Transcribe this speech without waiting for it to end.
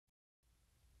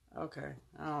Okay,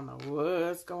 I don't know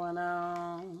what's going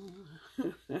on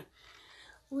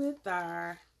with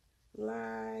our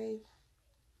live,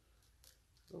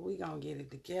 but we gonna get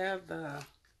it together.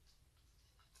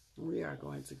 We are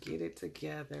going to get it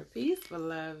together. Peace,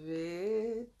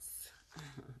 beloveds.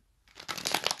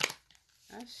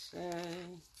 Ashe.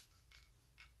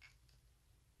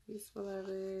 Peace,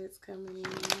 beloveds, coming in.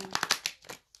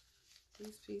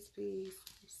 Peace, peace, peace.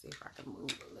 Let's see if I can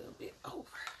move a little bit over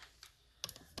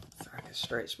so I can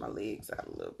stretch my legs out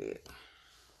a little bit.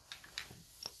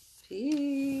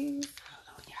 Peace.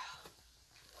 Hold on, y'all.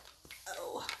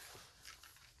 Oh.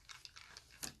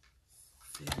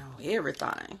 Sit on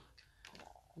everything.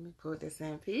 Let me put this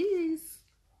in. Peace.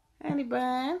 Honey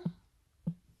bun.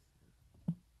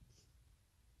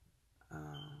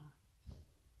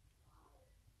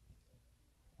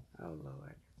 Oh,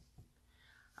 Lord.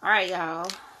 All right, y'all.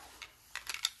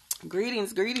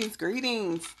 Greetings, greetings,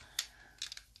 greetings.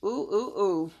 Ooh, ooh,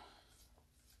 ooh.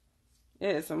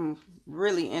 Yeah, some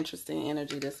really interesting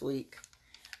energy this week.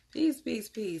 Peace, peace,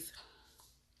 peace.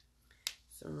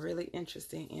 Some really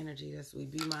interesting energy this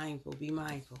week. Be mindful, be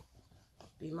mindful.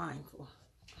 Be mindful.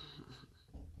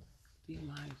 Be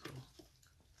mindful.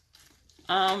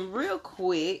 Real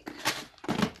quick.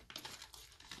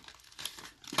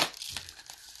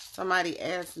 Somebody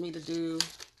asked me to do,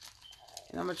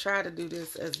 and I'm going to try to do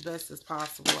this as best as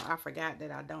possible. I forgot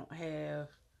that I don't have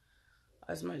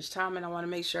as much time, and I want to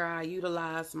make sure I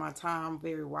utilize my time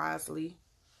very wisely.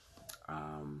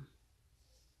 I'm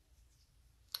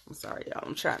sorry, y'all.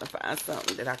 I'm trying to find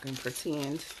something that I can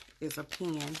pretend is a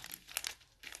pen.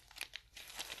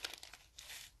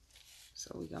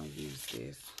 So we're going to use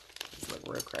this. This look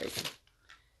real crazy.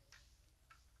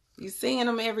 You seeing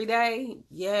them every day?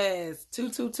 Yes.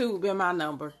 222 been my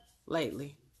number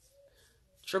lately.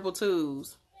 Triple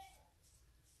twos.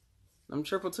 Them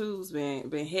triple twos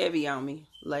been heavy on me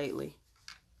lately.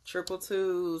 Triple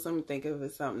twos. Let me think of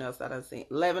it something else that I've seen.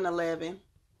 1111.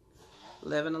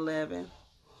 1111.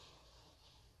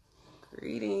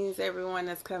 Greetings, everyone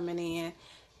that's coming in.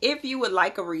 If you would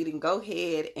like a reading, go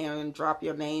ahead and drop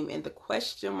your name in the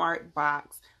question mark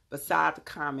box beside the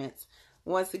comments.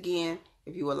 Once again,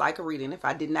 if you would like a reading, if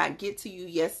I did not get to you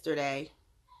yesterday,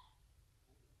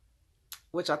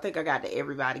 which I think I got to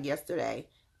everybody yesterday.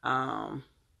 Yeah,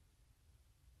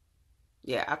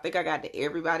 I think I got to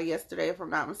everybody yesterday, if I'm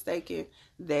not mistaken,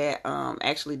 that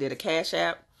actually did a Cash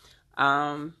App.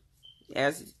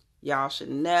 As y'all should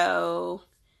know,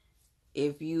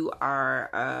 if you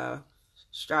are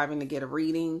striving to get a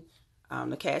reading,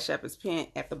 the Cash App is pinned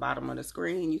at the bottom of the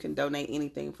screen. You can donate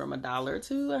anything from $1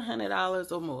 to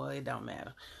 $100 or more. It don't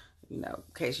matter, you know,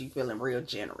 in case you're feeling real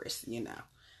generous, you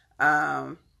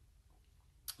know.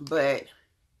 But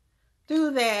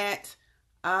do that.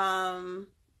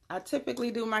 I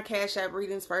typically do my Cash App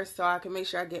readings first so I can make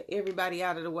sure I get everybody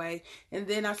out of the way. And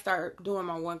then I start doing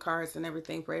my one cards and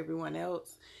everything for everyone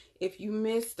else. If you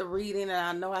missed the reading, and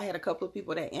I know I had a couple of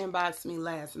people that inboxed me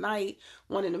last night,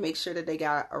 wanting to make sure that they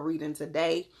got a reading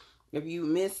today. If you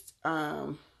missed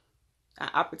an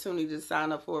opportunity to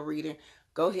sign up for a reading,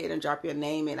 go ahead and drop your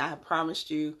name in. I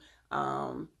promised you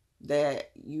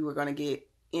that you were going to get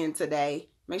in today.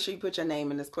 Make sure you put your name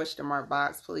in this question mark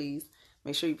box, please.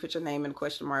 Make sure you put your name in the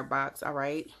question mark box, all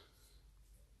right?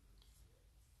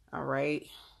 All right.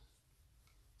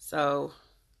 So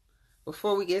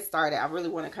before we get started, I really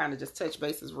want to kind of just touch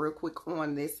bases real quick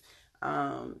on this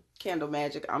candle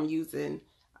magic. I'm using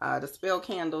the spell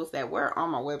candles that were on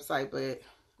my website, but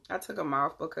I took them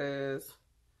off because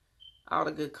all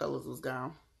the good colors was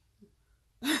gone.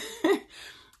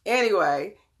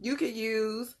 Anyway, you could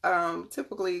use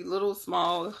typically little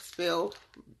small spell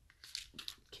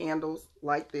candles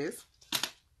like this,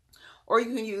 or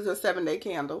you can use a 7-day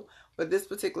candle. But this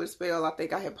particular spell, I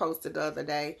think I had posted the other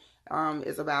day,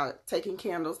 is about taking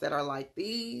candles that are like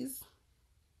these,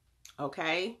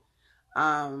 okay,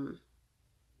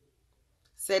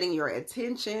 setting your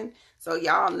intention. So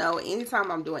y'all know,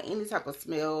 anytime I'm doing any type of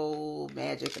smell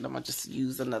magic, and I'm gonna just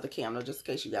use another candle just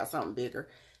in case you got something bigger.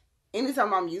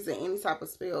 Anytime I'm using any type of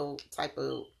spell type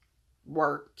of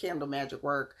work, candle magic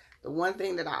work, the one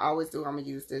thing that I always do, I'm going to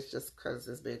use this just because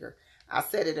it's bigger. I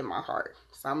set it in my heart.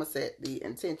 So I'm going to set the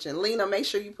intention. Lena, make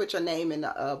sure you put your name in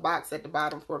the box at the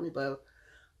bottom for me, but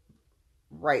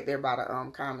right there by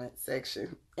the comment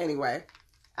section. Anyway,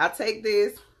 I take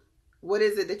this. What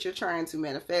is it that you're trying to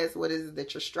manifest? What is it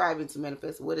that you're striving to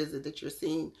manifest? What is it that you're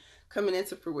seeing coming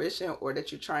into fruition or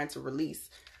that you're trying to release?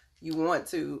 You want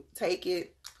to take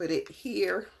it, put it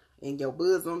here in your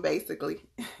bosom, basically.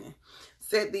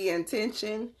 Set the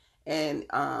intention and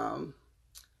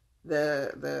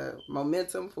the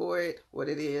momentum for it, what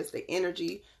it is, the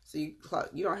energy. So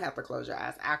you don't have to close your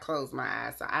eyes. I close my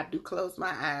eyes, so I do close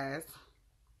my eyes.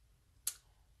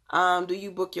 Do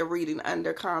you book your reading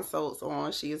under consults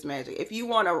on She Is Magic? If you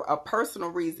want a personal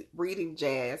reading,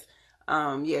 Jazz,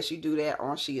 yes, you do that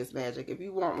on She Is Magic. If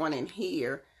you want one in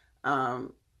here,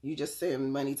 you just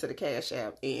send money to the Cash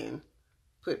App and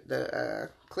put the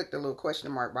click the little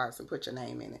question mark box and put your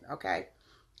name in it. Okay.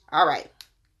 All right.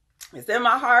 It's in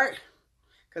my heart,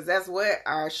 because that's what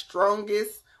our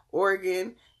strongest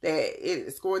organ, that it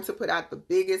is going to put out the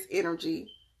biggest energy.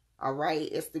 All right.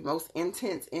 It's the most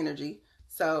intense energy.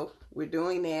 So we're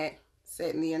doing that,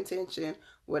 setting the intention,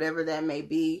 whatever that may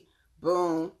be.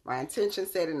 Boom. My intention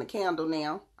set in the candle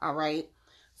now. All right.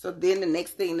 So then the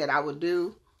next thing that I would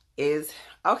do is,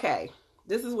 okay,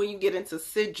 this is when you get into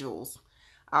sigils.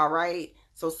 All right.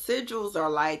 So sigils are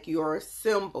like your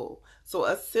symbol. So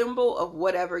a symbol of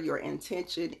whatever your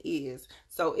intention is.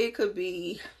 So it could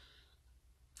be,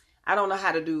 I don't know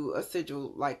how to do a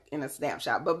sigil like in a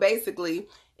snapshot, but basically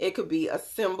it could be a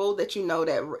symbol that you know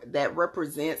that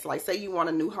represents, like say you want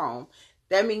a new home.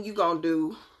 That means you're going to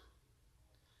do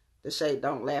the shape.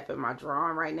 Don't laugh at my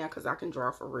drawing right now, because I can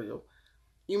draw for real.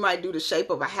 You might do the shape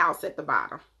of a house at the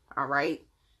bottom. All right.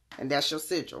 And that's your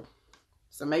sigil.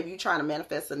 So maybe you're trying to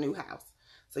manifest a new house.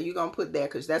 So you're going to put that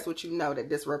because that's what you know that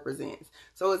this represents.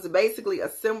 So it's basically a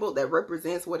symbol that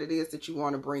represents what it is that you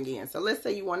want to bring in. So let's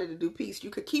say you wanted to do peace. You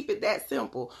could keep it that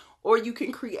simple. Or you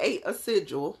can create a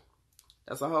sigil.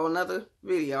 That's a whole nother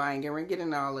video. I ain't going to get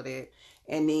into all of that.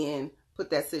 And then put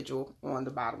that sigil on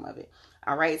the bottom of it.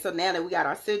 All right. So now that we got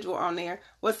our sigil on there,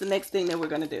 what's the next thing that we're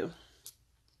going to do?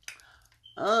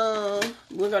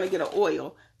 We're going to get an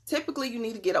oil. Typically, you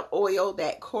need to get an oil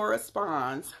that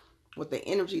corresponds with the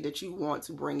energy that you want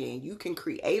to bring in. You can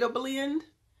create a blend,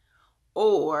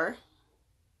 or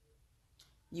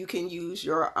you can use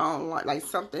your own, like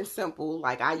something simple.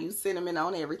 Like I use cinnamon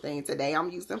on everything. Today, I'm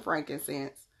using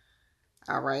frankincense.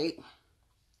 All right.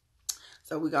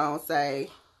 So we're going to say,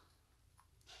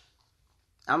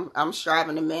 I'm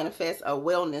striving to manifest a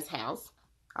wellness house.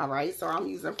 All right. So I'm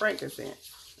using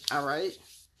frankincense. All right.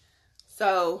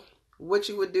 So what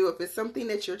you would do, if it's something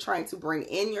that you're trying to bring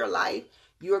in your life,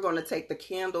 you're going to take the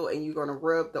candle and you're going to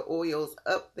rub the oils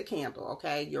up the candle.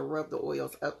 Okay. You'll rub the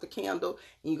oils up the candle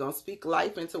and you're going to speak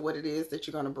life into what it is that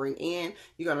you're going to bring in.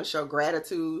 You're going to show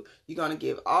gratitude. You're going to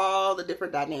give all the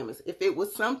different dynamics. If it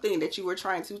was something that you were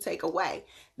trying to take away,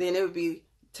 then it would be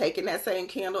taking that same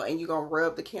candle and you're going to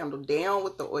rub the candle down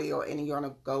with the oil and you're going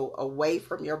to go away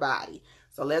from your body.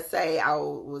 So let's say I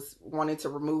was wanting to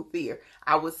remove fear.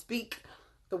 I would speak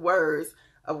the words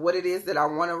of what it is that I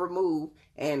want to remove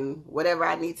and whatever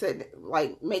I need to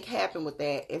like make happen with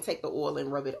that, and take the oil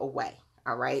and rub it away.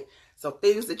 All right. So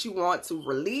things that you want to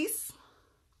release,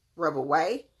 rub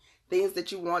away. Things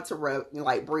that you want to rub,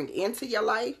 like bring into your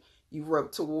life, you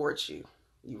rub towards you.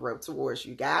 You rub towards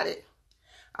you. Got it?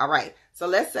 All right. So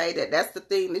let's say that that's the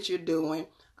thing that you're doing.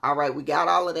 All right. We got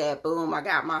all of that. Boom. I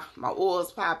got my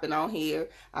oils popping on here.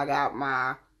 I got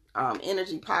my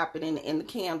energy popping in the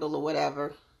candle or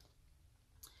whatever.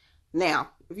 Now,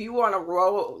 if you want to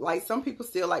roll, like some people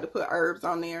still like to put herbs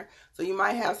on there. So you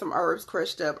might have some herbs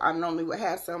crushed up. I normally would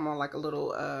have some on like a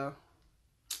little,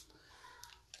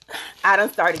 I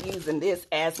done started using this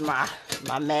as my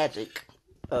magic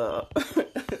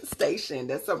station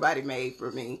that somebody made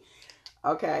for me.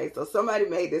 Okay, so somebody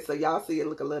made this, so y'all see it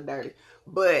look a little dirty.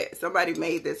 But somebody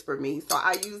made this for me. So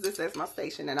I use this as my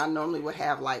station, and I normally would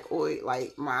have like oil,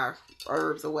 like my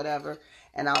herbs or whatever.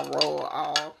 And I'll roll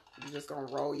all. You're just going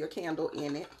to roll your candle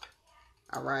in it.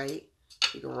 All right.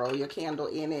 You can roll your candle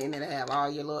in it and it'll have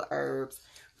all your little herbs.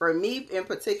 For me in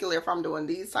particular, if I'm doing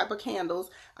these type of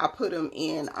candles, I put them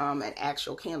in an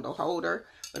actual candle holder.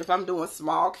 But if I'm doing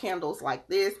small candles like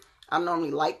this, I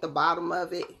normally light the bottom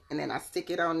of it and then I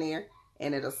stick it on there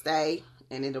and it'll stay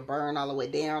and it'll burn all the way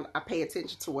down. I pay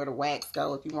attention to where the wax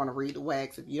go. If you want to read the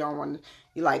wax, if you don't want to,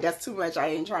 you're like, that's too much, I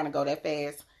ain't trying to go that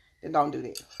fast, then don't do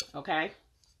that. Okay.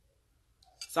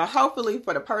 So hopefully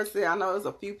for the person, I know there's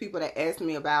a few people that asked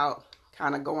me about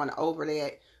kind of going over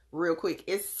that real quick.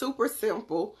 It's super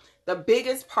simple. The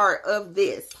biggest part of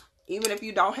this, even if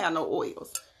you don't have no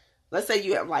oils, let's say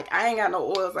you have like, I ain't got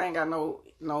no oils, I ain't got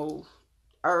no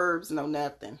herbs, no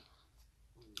nothing.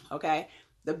 Okay.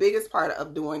 The biggest part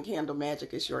of doing candle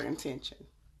magic is your intention.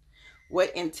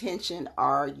 What intention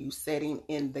are you setting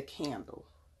in the candle?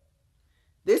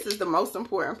 This is the most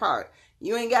important part.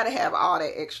 You ain't got to have all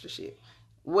that extra shit.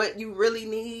 What you really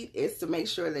need is to make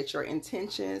sure that your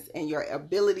intentions and your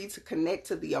ability to connect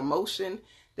to the emotion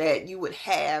that you would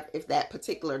have if that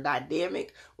particular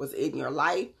dynamic was in your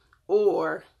life,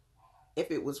 or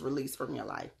if it was released from your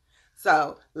life.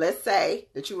 So let's say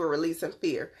that you were releasing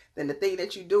fear. Then the thing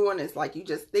that you're doing is like you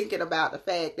just thinking about the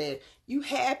fact that you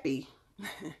happy.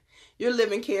 You're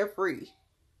living carefree.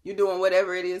 You're doing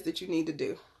whatever it is that you need to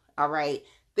do. All right.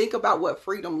 Think about what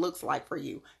freedom looks like for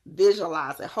you.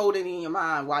 Visualize it. Hold it in your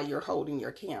mind while you're holding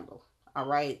your candle. All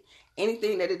right.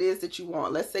 Anything that it is that you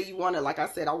want. Let's say you want to, like I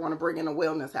said, I want to bring in a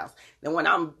wellness house. Then when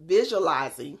I'm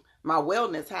visualizing my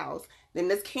wellness house, then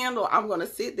this candle, I'm going to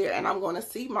sit there and I'm going to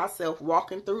see myself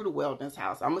walking through the wellness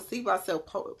house. I'm going to see myself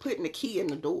putting the key in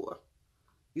the door.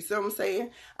 You see what I'm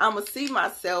saying? I'm going to see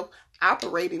myself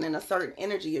operating in a certain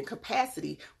energy and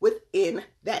capacity within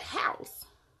that house.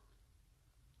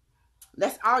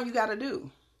 That's all you got to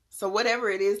do. So whatever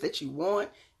it is that you want,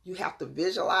 you have to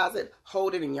visualize it,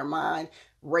 hold it in your mind,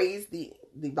 raise the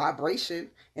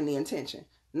vibration and the intention.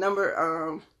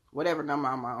 Whatever number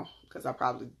I'm on, because I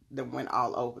probably went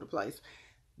all over the place.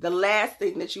 The last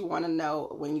thing that you want to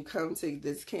know when you come to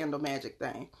this candle magic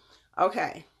thing,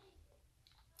 okay,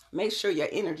 make sure your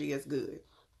energy is good.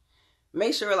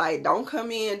 Make sure, like, don't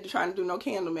come in trying to do no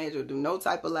candle magic or do no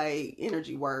type of, like,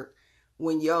 energy work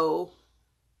when your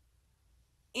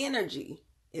energy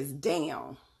is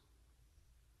down.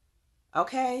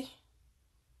 Okay?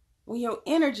 When your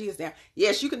energy is down.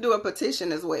 Yes, you can do a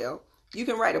petition as well. You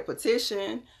can write a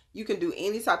petition. You can do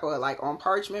any type of, like, on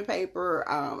parchment paper.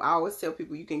 I always tell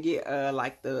people you can get,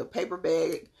 like, the paper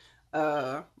bag,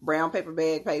 brown paper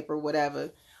bag paper,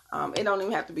 whatever. It don't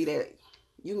even have to be that.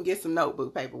 You can get some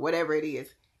notebook paper, whatever it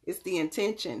is. It's the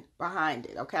intention behind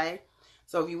it, okay?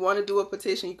 So if you want to do a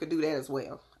petition, you could do that as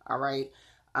well, all right?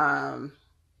 I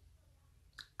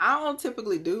don't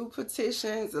typically do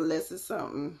petitions unless it's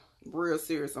something real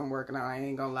serious I'm working on. I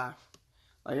ain't gonna lie.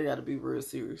 Like, it got to be real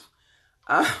serious.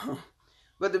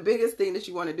 But the biggest thing that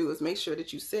you want to do is make sure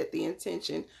that you set the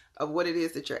intention of what it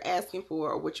is that you're asking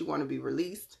for or what you want to be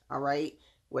released, all right?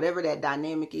 Whatever that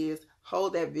dynamic is,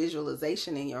 hold that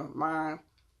visualization in your mind.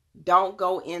 Don't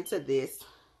go into this.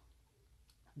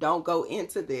 Don't go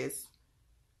into this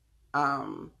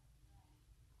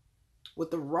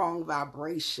with the wrong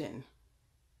vibration.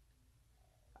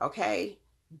 Okay?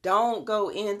 Don't go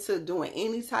into doing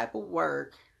any type of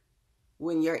work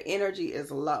when your energy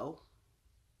is low.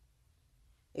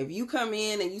 If you come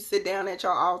in and you sit down at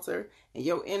your altar and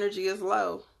your energy is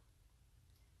low,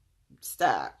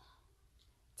 stop.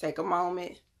 Take a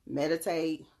moment,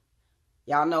 meditate.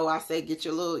 Y'all know I say get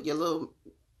your little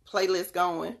playlist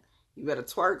going. You better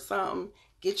twerk something.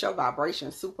 Get your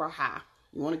vibration super high.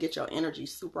 You want to get your energy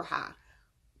super high.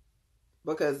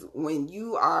 Because when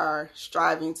you are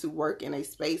striving to work in a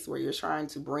space where you're trying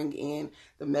to bring in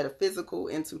the metaphysical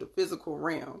into the physical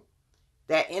realm,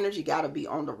 that energy got to be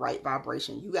on the right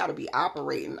vibration. You got to be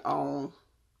operating on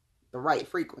the right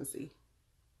frequency.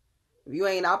 If you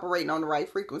ain't operating on the right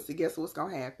frequency, guess what's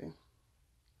going to happen?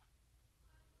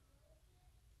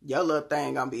 Your little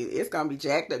thing it's going to be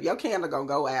jacked up. Your candle going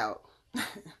to go out.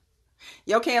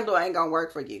 Your candle ain't going to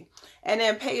work for you. And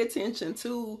then pay attention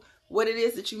to what it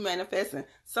is that you manifesting.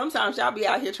 Sometimes y'all be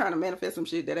out here trying to manifest some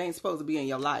shit that ain't supposed to be in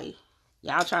your life.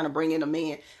 Y'all trying to bring in a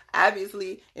man.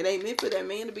 Obviously, it ain't meant for that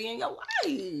man to be in your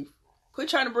life. Quit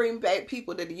trying to bring back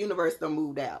people that the universe done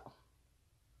moved out.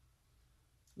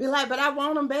 Be like, but I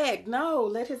want him back. No,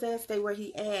 let his ass stay where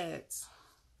he at.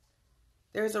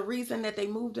 There's a reason that they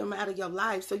moved him out of your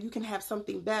life so you can have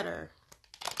something better.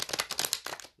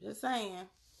 Just saying.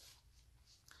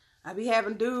 I be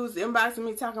having dudes inboxing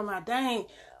me talking about, dang,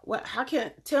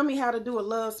 tell me how to do a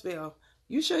love spell.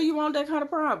 You sure you want that kind of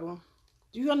problem?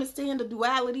 Do you understand the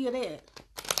duality of that?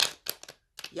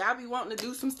 Y'all be wanting to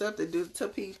do some stuff to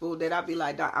people that I be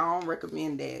like, I don't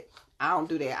recommend that. I don't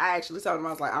do that. I actually told him, I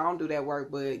was like, I don't do that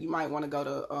work, but you might want to go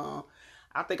to,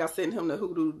 I think I sent him to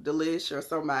Hoodoo Delish or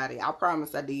somebody. I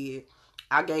promise I did.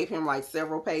 I gave him like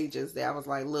several pages that I was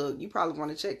like, look, you probably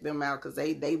want to check them out because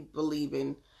they believe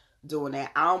in doing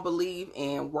that. I don't believe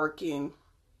in working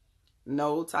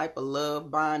no type of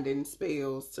love bonding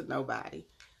spells to nobody.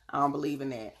 I don't believe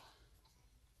in that.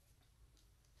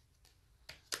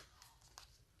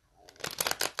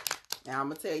 Now I'm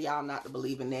going to tell y'all not to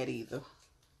believe in that either.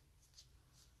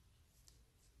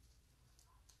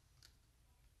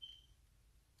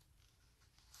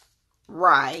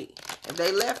 Right. If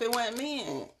they left, it went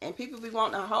men. And people be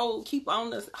wanting to keep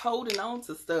on holding on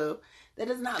to stuff that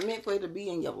is not meant for it to be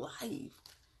in your life.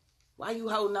 Why you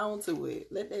holding on to it?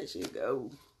 Let that shit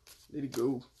go. Let it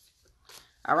go.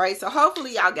 All right. So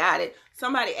hopefully y'all got it.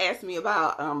 Somebody asked me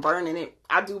about burning it.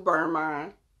 I do burn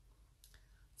mine.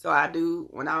 So I do,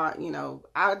 when I,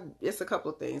 it's a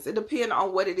couple of things. It depends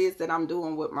on what it is that I'm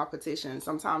doing with my petition.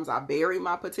 Sometimes I bury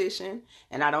my petition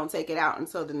and I don't take it out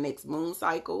until the next moon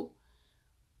cycle.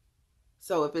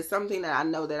 So if it's something that I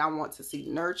know that I want to see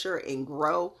nurture and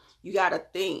grow, you got to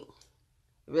think,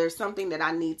 if there's something that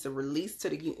I need to release to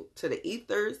the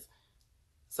ethers.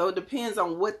 So it depends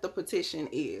on what the petition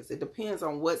is. It depends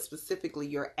on what specifically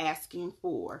you're asking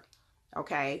for.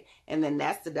 Okay, and then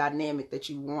that's the dynamic that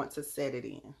you want to set it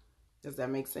in. Does that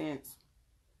make sense?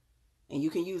 And you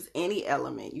can use any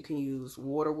element. You can use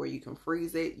water where you can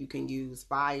freeze it. You can use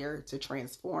fire to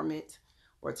transform it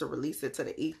or to release it to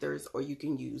the ethers, or you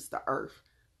can use the earth,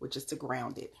 which is to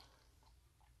ground it.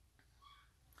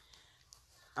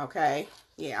 Okay,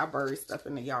 yeah, I bury stuff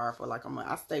in the yard for like a month.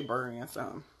 I stay burying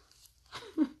something.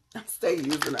 I stay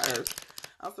using the earth.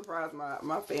 I'm surprised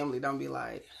my family don't be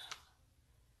like,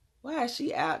 why is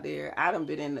she out there? I done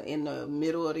been in the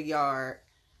middle of the yard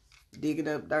digging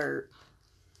up dirt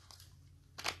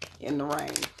in the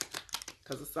rain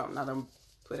because of something I done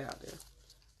put out there.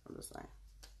 I'm just saying.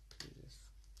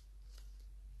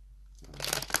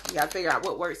 You got to figure out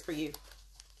what works for you.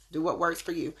 Do what works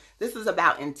for you. This is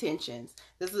about intentions.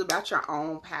 This is about your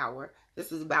own power.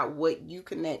 This is about what you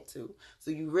connect to.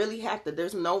 So you really have to,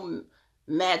 there's no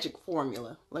magic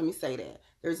formula. Let me say that.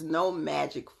 There's no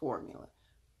magic formula.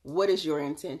 What is your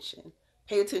intention?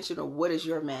 Pay attention to what is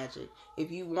your magic. If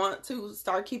you want to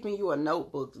start keeping you a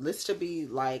notebook, this should be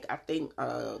like, I think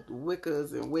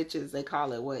Wiccas and witches, they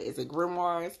call it, what is it,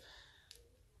 grimoires?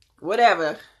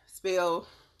 Whatever. Spell,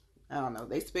 I don't know,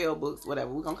 they spell books, whatever.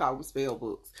 We're going to call them spell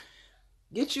books.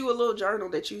 Get you a little journal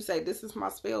that you say, this is my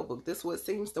spell book. This is what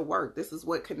seems to work. This is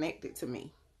what connected to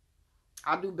me.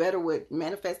 I do better with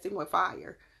manifesting with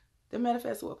fire than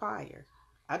manifest with fire.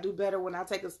 I do better when I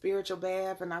take a spiritual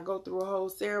bath and I go through a whole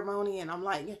ceremony and I'm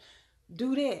like,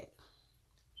 do that.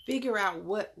 Figure out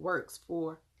what works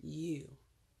for you.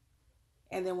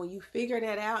 And then when you figure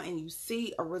that out and you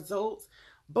see a result,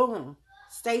 boom,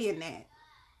 stay in that.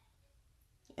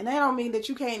 And that don't mean that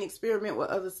you can't experiment with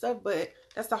other stuff, but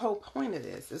that's the whole point of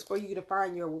this. It's for you to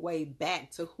find your way back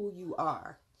to who you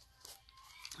are.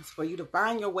 It's for you to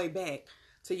find your way back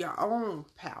to your own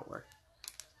power.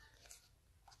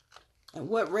 And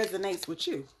what resonates with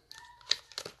you.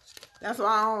 That's why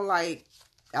I don't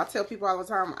I tell people all the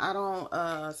time, I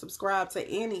don't subscribe to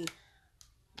any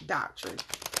doctrine.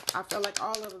 I feel like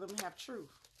all of them have truth.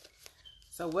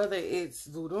 So whether it's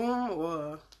voodoo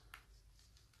or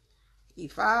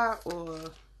Ifa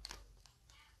or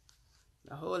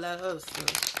a whole lot of other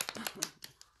stuff.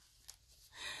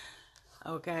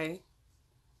 Okay.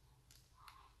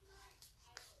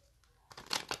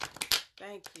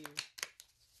 Thank you,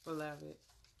 beloved.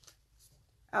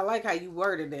 I like how you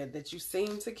worded that you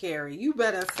seem to carry. You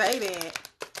better say that.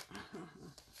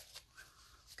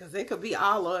 Because it could be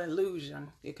all an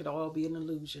illusion. It could all be an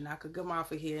illusion. I could come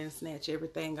off of here and snatch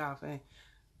everything off and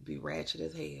be ratchet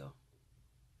as hell.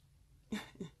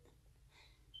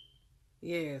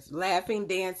 Yes, laughing,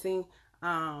 dancing,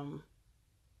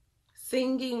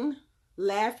 singing,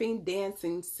 laughing,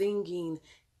 dancing, singing,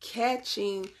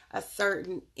 catching a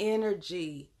certain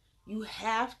energy. You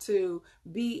have to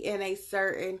be in a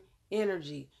certain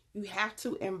energy. You have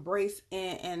to embrace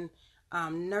and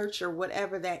nurture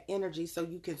whatever that energy so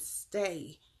you can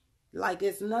stay. Like,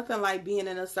 it's nothing like being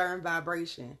in a certain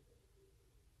vibration.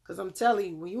 Because I'm telling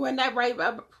you, when you're in that right,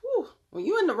 when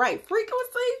you're in the right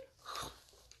frequency,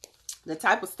 the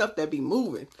type of stuff that be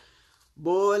moving,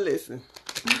 boy, listen.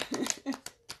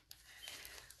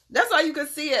 That's why you can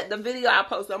see it. The video I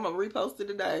posted, I'm going to repost it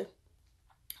today.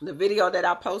 The video that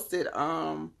I posted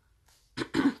from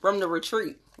the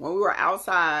retreat when we were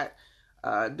outside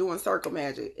doing circle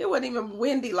magic. It wasn't even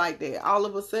windy like that. All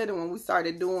of a sudden, when we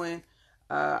started doing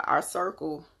our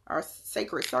circle, our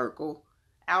sacred circle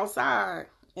outside,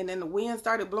 and then the wind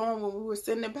started blowing when we were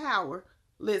sitting in power.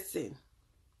 Listen.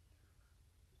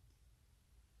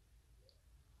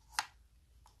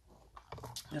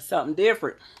 That's something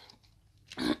different.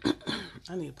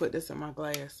 I need to put this in my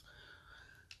glass.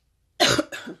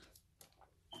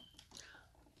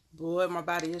 Boy, my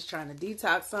body is trying to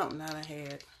detox something that I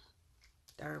had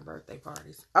during birthday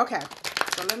parties. Okay,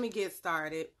 so let me get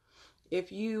started.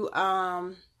 If you,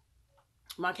 my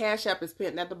Cash App is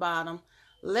pinned at the bottom.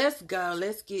 Let's go.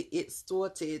 Let's get it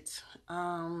started.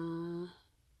 I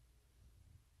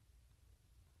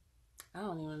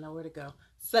don't even know where to go.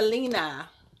 Selena.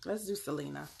 Let's do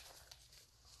Selena.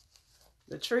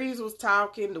 The trees was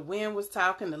talking. The wind was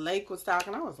talking. The lake was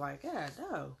talking. I was like, God,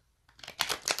 no.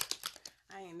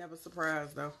 I ain't never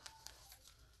surprised, though.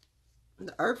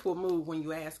 The earth will move when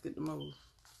you ask it to move.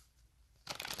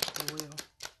 It will.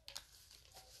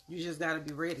 You just got to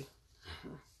be ready.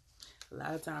 A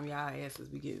lot of time y'all asses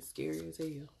be getting scary as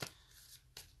hell.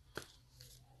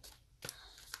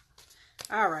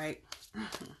 All right.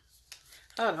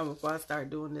 Hold on before I start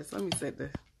doing this. Let me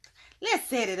let's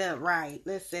set it up right.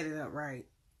 Let's set it up right.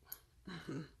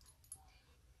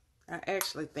 I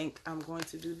actually think I'm going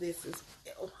to do this as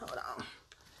well. Hold on.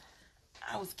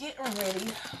 I was getting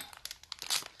ready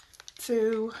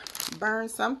to burn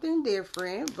something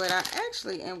different, but I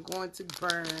actually am going to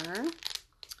burn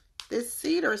this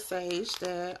cedar sage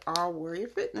that All Warrior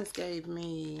Fitness gave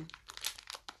me.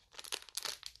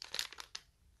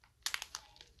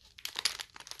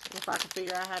 If I can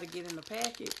figure out how to get in the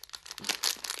packet.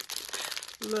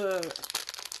 Look.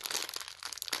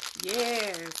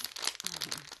 Yes.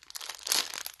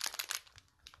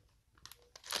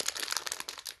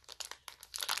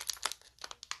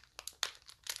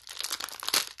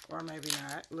 Or maybe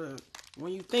not. Look.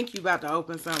 When you think you about to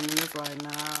open something, it's like, nah,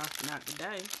 not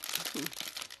today.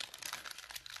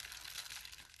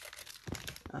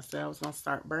 I said I was going to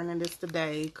start burning this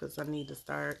today because I need to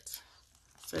start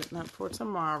setting up for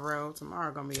tomorrow.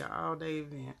 Tomorrow going to be an all-day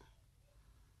event.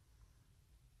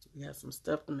 We have some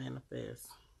stuff to manifest.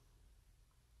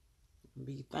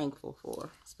 Be thankful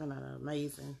for. It's been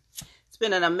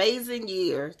an amazing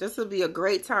year. This will be a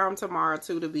great time tomorrow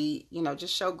too to be,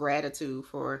 just show gratitude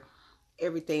for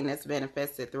everything that's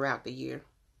manifested throughout the year.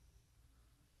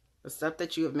 The stuff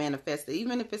that you have manifested,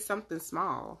 even if it's something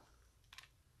small.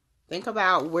 Think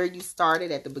about where you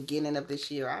started at the beginning of this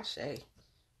year, Ashe.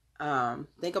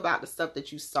 Think about the stuff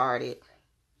that you started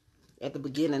at the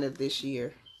beginning of this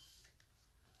year.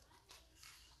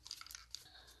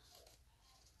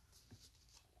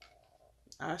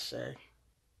 Ashe.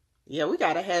 Yeah, we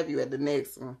gotta have you at the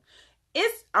next one.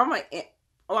 I'm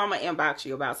gonna inbox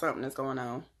you about something that's going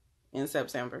on in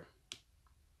September.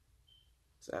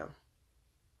 So,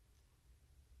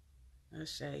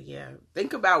 Ashe, yeah.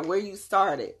 Think about where you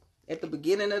started at the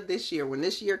beginning of this year. When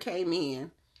this year came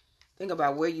in, think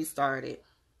about where you started.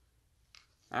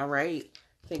 All right?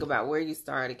 Think about where you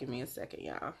started. Give me a second,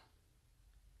 y'all.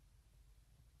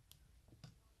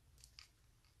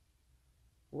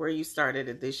 Where you started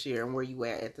at this year and where you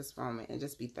at this moment, and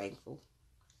just be thankful.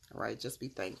 All right, just be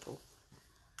thankful.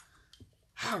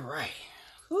 All right.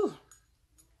 Whew.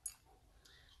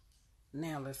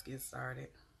 Now let's get started.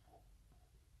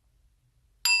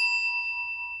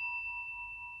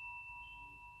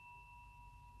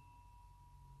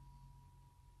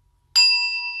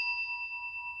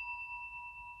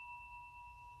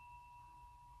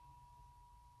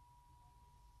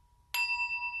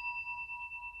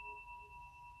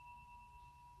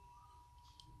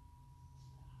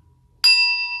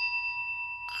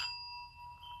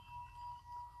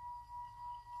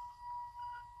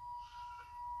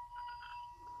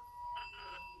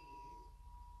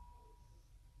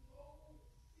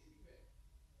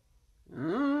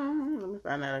 Let me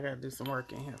find out. I gotta do some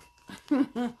work in here.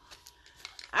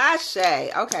 Ashe.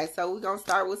 Okay, so we're gonna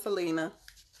start with Selena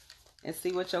and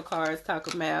see what your cards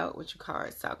talking about. What your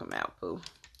cards talking about, Pooh?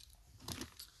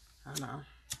 I know.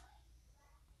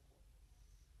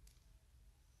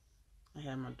 I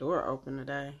had my door open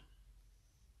today.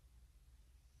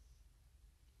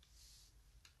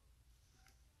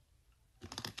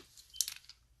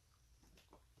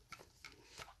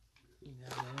 You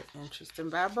got an interesting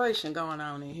vibration going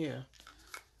on in here.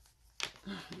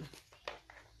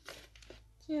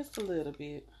 Just a little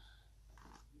bit.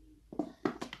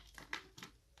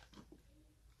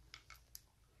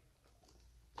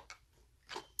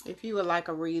 If you would like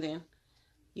a reading,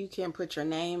 you can put your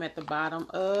name at the bottom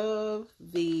of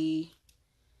the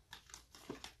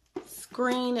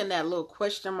screen in that little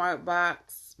question mark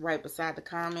box right beside the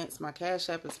comments. My Cash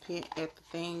App is pinned at the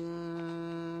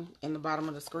thing in the bottom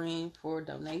of the screen for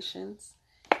donations.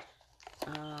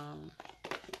 I'm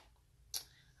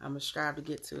going to strive to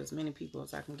get to as many people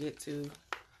as I can get to.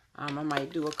 I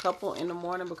might do a couple in the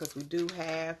morning because we do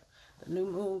have the new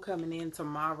moon coming in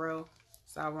tomorrow.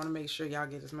 So I want to make sure y'all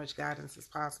get as much guidance as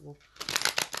possible.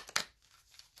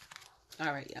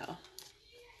 All right, y'all.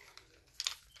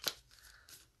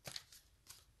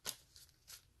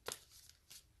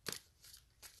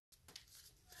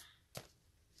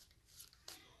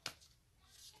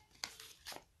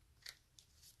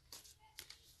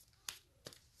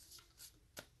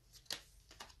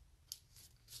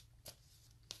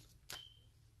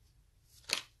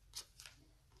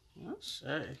 Oh,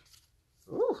 shit.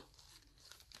 Ooh.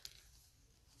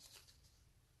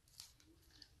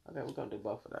 Okay, we're going to do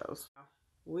both of those.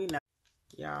 We know.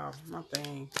 Y'all, my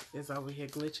thing is over here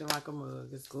glitching like a mug.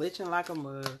 It's glitching like a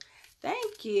mug.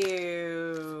 Thank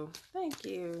you. Thank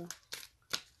you.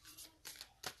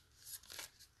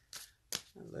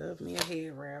 I love me a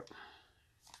head wrap.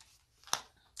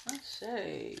 I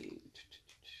shade.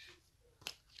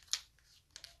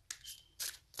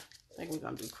 I think we're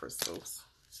gonna do crystals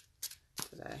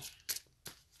today.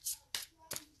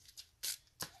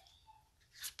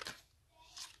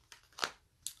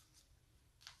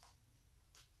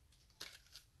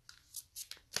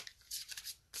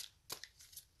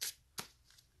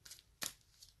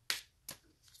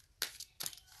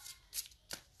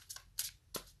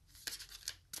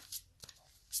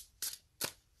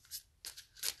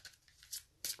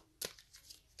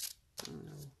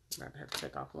 I'm about to have to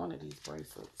take off one of these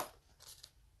bracelets.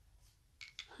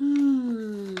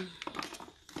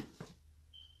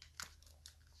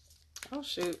 Oh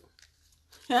shoot.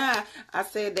 I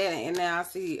said that and now I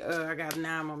see I got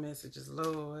 9 more messages.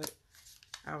 Lord.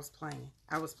 I was playing.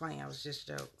 I was just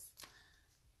jokes.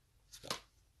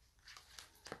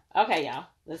 Okay, y'all.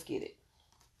 Let's get it.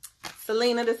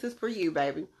 Selena, this is for you,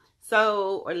 baby.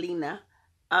 So, or Lena,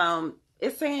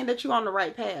 it's saying that you're on the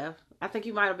right path. I think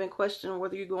you might have been questioning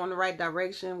whether you're going the right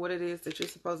direction, what it is that you're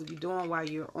supposed to be doing while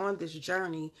you're on this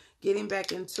journey, getting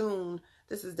back in tune.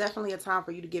 This is definitely a time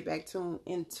for you to get back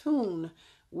in tune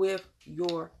with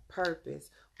your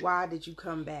purpose. Why did you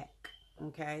come back?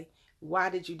 Okay. Why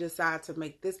did you decide to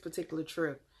make this particular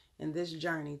trip and this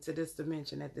journey to this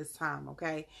dimension at this time?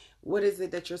 Okay. What is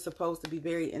it that you're supposed to be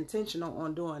very intentional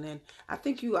on doing? And I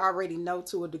think you already know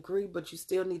to a degree, but you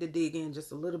still need to dig in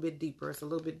just a little bit deeper. It's a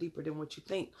little bit deeper than what you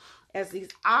think. As these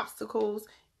obstacles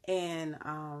and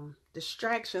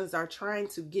distractions are trying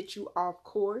to get you off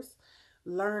course,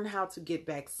 learn how to get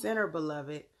back center,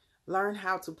 beloved. Learn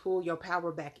how to pull your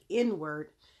power back inward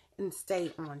and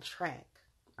stay on track.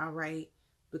 All right?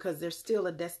 Because there's still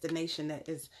a destination that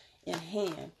is in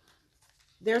hand.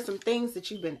 There's some things that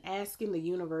you've been asking the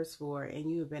universe for,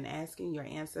 and you have been asking your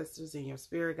ancestors and your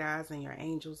spirit guides and your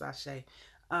angels, I say,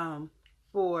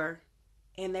 for,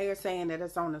 and they are saying that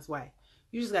it's on its way.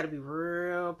 You just got to be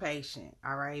real patient,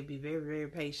 all right? Be very, very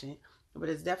patient, but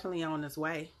it's definitely on its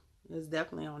way. It's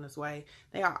definitely on its way.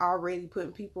 They are already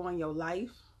putting people in your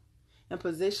life and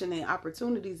positioning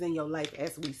opportunities in your life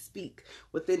as we speak.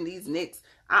 Within these next,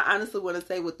 I honestly want to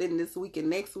say within this week and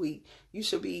next week, you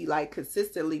should be like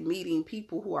consistently meeting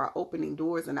people who are opening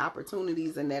doors and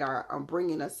opportunities and that are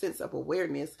bringing a sense of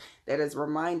awareness that is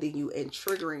reminding you and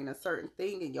triggering a certain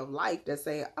thing in your life that's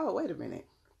saying, oh, wait a minute.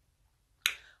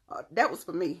 That was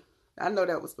for me. I know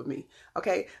that was for me.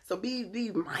 Okay. So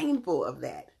be mindful of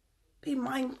that. Be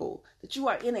mindful that you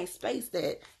are in a space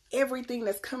that everything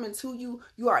that's coming to you,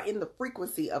 you are in the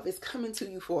frequency of it's coming to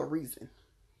you for a reason.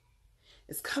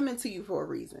 It's coming to you for a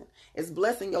reason. It's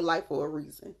blessing your life for a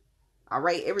reason. All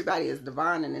right. Everybody is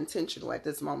divine and intentional at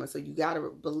this moment. So you got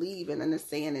to believe and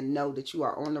understand and know that you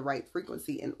are on the right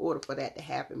frequency in order for that to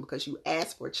happen, because you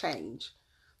asked for change.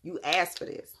 You asked for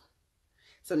this.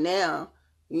 So now,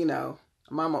 you know,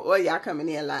 Mama or y'all coming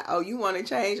in like, oh, you want to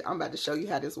change? I'm about to show you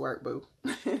how this works, boo.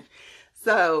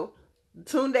 So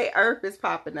Tunde Earth is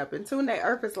popping up, and Tunde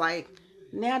Earth is like,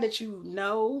 now that you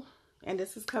know, and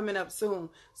this is coming up soon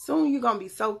you're going to be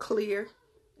so clear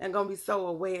and going to be so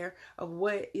aware of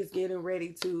what is getting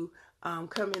ready to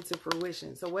come into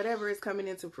fruition. So whatever is coming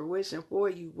into fruition for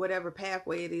you, whatever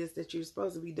pathway it is that you're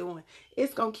supposed to be doing,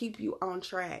 it's going to keep you on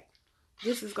track.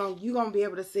 You're going to be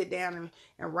able to sit down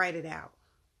and write it out.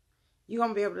 You're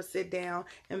going to be able to sit down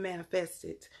and manifest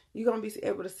it. You're going to be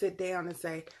able to sit down and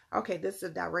say, okay, this is the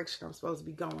direction I'm supposed to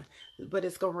be going. But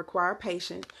it's going to require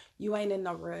patience. You ain't in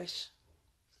no rush.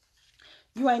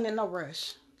 You ain't in no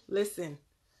rush. Listen,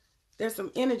 there's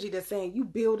some energy that's saying you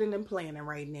building and planning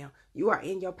right now. You are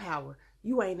in your power.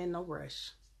 You ain't in no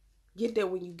rush. Get there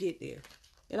when you get there.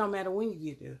 It don't matter when you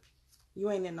get there.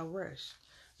 You ain't in no rush.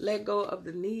 Let go of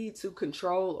the need to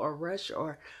control or rush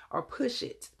or push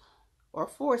it. Or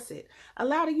force it.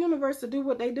 Allow the universe to do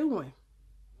what they're doing.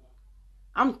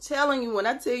 I'm telling you, when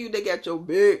I tell you they got your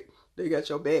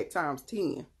bag times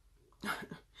 10.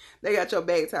 They got your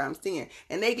bag times 10.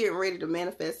 And they getting ready to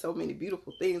manifest so many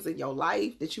beautiful things in your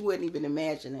life that you wasn't even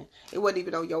imagining. It wasn't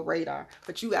even on your radar.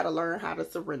 But you got to learn how to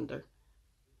surrender.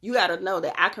 You got to know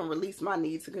that I can release my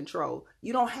need to control.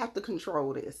 You don't have to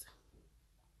control this.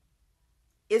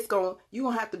 You're going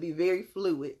to have to be very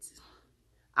fluid.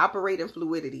 Operate in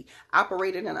fluidity.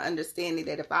 Operate in an understanding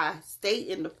that if I stay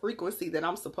in the frequency that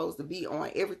I'm supposed to be on,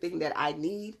 everything that I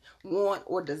need, want,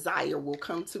 or desire will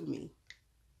come to me.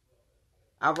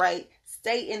 All right?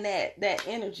 Stay in that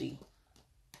energy.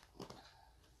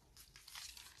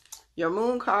 Your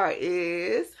moon card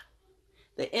is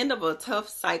the end of a tough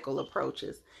cycle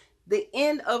approaches. The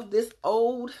end of this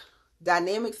old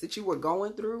dynamics that you were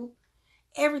going through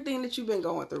Everything that you've been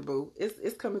going through, boo,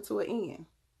 it's coming to an end.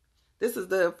 This is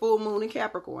the full moon in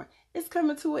Capricorn. It's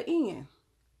coming to an end.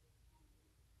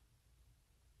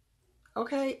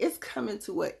 Okay? It's coming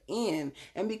to an end.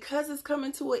 And because it's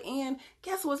coming to an end,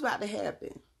 guess what's about to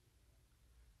happen?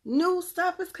 New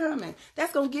stuff is coming.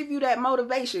 That's going to give you that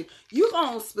motivation. You're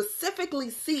going to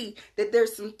specifically see that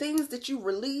there's some things that you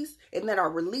release and that are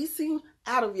releasing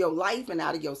out of your life and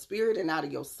out of your spirit and out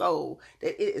of your soul.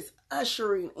 That it is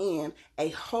ushering in a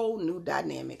whole new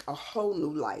dynamic, a whole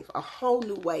new life, a whole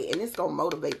new way. And it's going to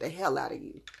motivate the hell out of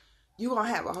you. You're going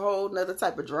to have a whole nother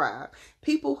type of drive.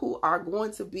 People who are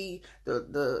going to be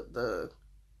the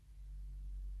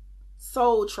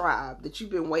soul tribe that you've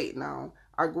been waiting on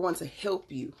are going to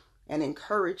help you and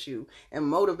encourage you and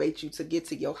motivate you to get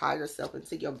to your higher self and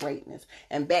to your greatness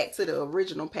and back to the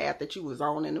original path that you was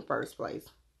on in the first place.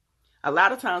 A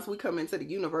lot of times we come into the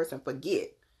universe and forget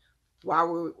why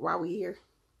we here,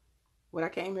 what I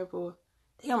came here for.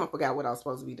 Damn, I forgot what I was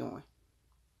supposed to be doing.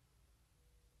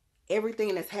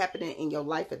 Everything that's happening in your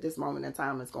life at this moment in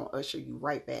time is going to usher you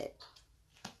right back.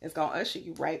 It's going to usher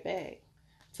you right back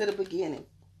to the beginning.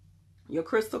 Your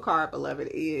crystal card, beloved,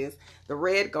 is the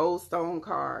red gold stone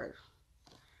card.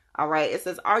 All right. It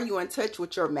says, are you in touch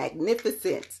with your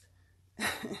magnificence?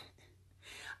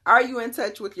 Are you in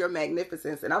touch with your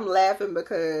magnificence? And I'm laughing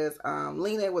because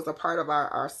Lena was a part of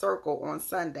our circle on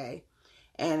Sunday.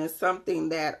 And it's something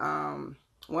that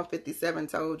 157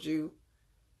 told you.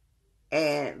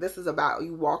 And this is about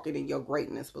you walking in your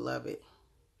greatness, beloved.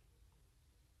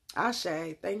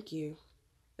 Ashe, thank you.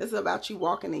 This is about you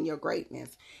walking in your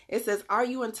greatness. It says, are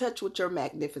you in touch with your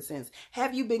magnificence?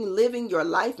 Have you been living your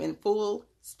life in full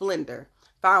splendor?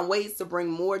 Find ways to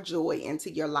bring more joy into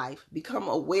your life. Become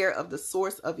aware of the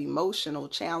source of emotional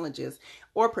challenges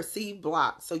or perceived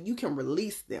blocks so you can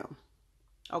release them.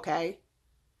 Okay?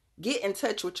 Get in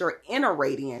touch with your inner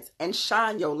radiance and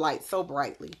shine your light so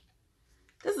brightly.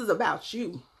 This is about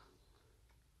you.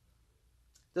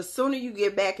 The sooner you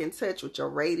get back in touch with your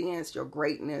radiance, your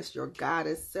greatness, your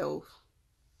goddess self,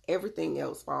 everything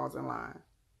else falls in line.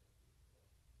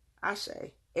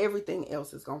 Ashe, everything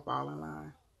else is going to fall in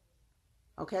line.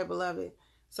 Okay, beloved?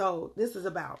 So this is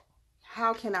about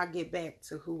how can I get back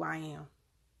to who I am?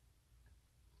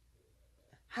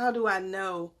 How do I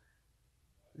know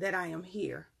that I am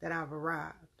here, that I've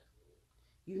arrived?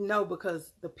 You know,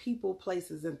 because the people,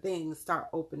 places, and things start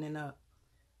opening up,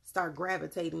 start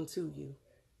gravitating to you.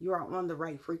 You are on the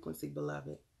right frequency,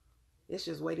 beloved. It's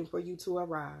just waiting for you to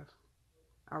arrive.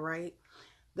 All right.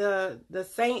 The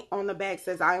saint on the back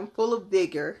says, I am full of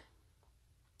vigor.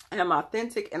 I am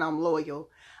authentic and I'm loyal.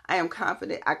 I am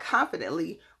confident. I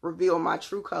confidently reveal my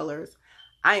true colors.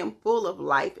 I am full of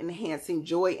life enhancing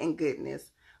joy and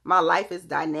goodness. My life is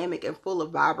dynamic and full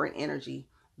of vibrant energy.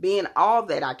 Being all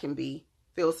that I can be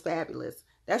feels fabulous.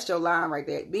 That's your line right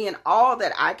there. Being all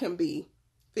that I can be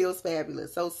feels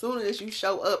fabulous. So soon as you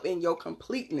show up in your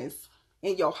completeness,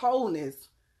 in your wholeness,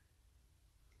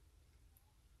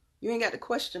 you ain't got to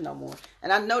question no more.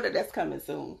 And I know that that's coming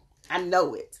soon. I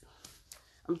know it.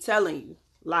 I'm telling you,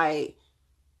 like,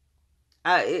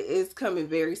 it's coming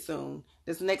very soon.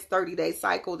 This next 30-day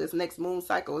cycle, this next moon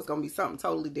cycle is going to be something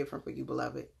totally different for you,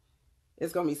 beloved.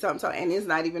 It's going to be something, and it's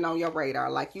not even on your radar.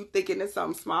 Like, you thinking it's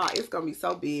something small, it's going to be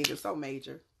so big and so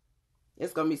major.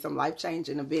 It's going to be some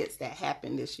life-changing events that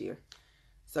happen this year.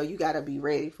 So you got to be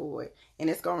ready for it. And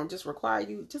it's going to just require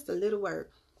you just a little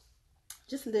work.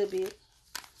 Just a little bit.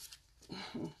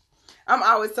 I'm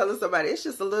always telling somebody, it's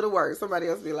just a little work. Somebody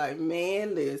else be like,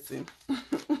 man, listen.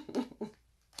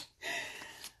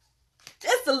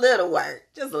 Just a little work.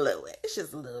 Just a little bit. It's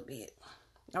just a little bit.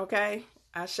 Okay?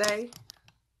 Ashe.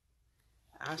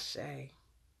 Ashe.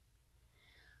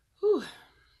 Whew.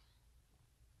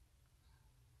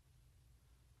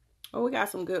 Well, we got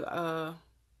some good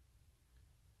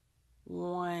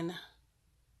one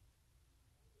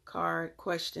card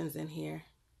questions in here.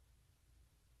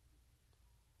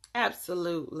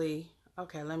 Absolutely.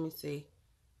 Okay, let me see.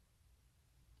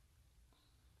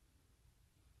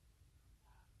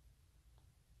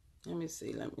 Let me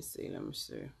see.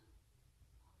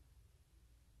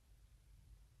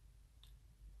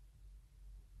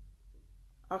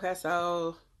 Okay,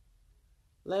 so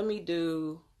let me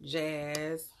do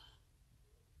Jazz.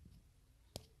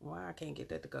 Why I can't get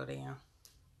that to go down?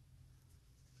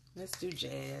 Let's do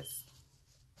Jazz.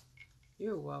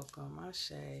 You're welcome.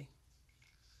 Ashe.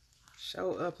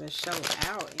 Show up and show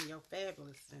out in your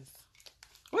fabulousness.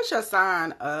 What's your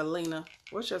sign, Lena?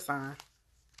 What's your sign?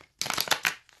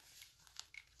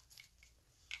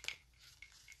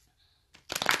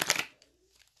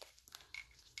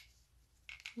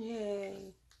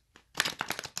 Yay.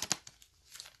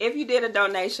 If you did a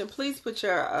donation, please put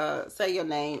your say your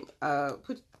name.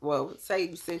 Say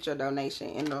you sent your donation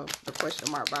in the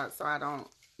question mark box so I don't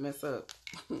mess up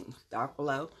down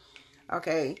below.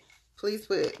 Okay, please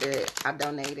put that I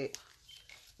donated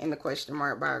in the question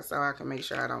mark box so I can make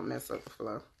sure I don't mess up the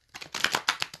flow.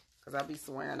 Cause I'll be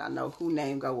swearing I know who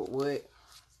name go with what.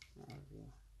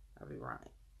 I'll be right.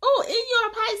 Oh, and you're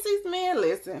a Pisces, man.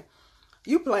 Listen,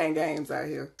 you playing games out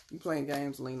here. You playing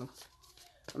games, Lena.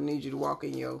 I need you to walk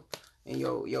in your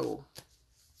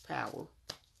power.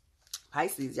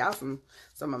 Pisces, y'all some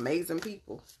amazing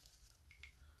people.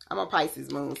 I'm a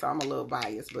Pisces moon, so I'm a little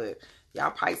biased, but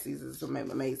y'all Pisces is some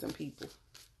amazing people.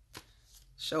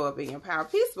 Show up in your power.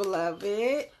 Peace,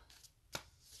 beloved.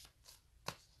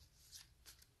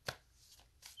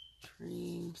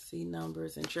 Dream, see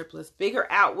numbers and triplets. Figure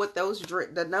out what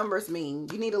the numbers mean.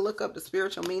 You need to look up the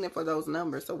spiritual meaning for those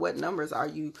numbers. So what numbers are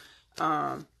you,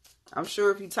 I'm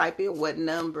sure if you type in what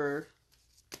number,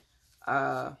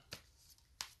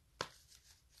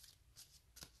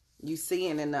 you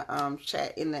seeing in the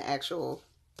chat, in the actual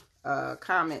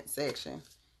comment section,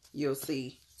 you'll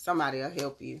see somebody will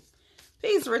help you.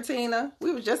 Peace, Retina.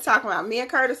 We were just talking about, me and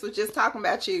Curtis was just talking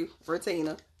about you,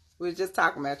 Retina. We were just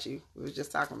talking about you. We were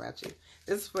just talking about you.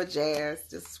 This is for Jazz.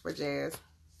 This is for Jazz.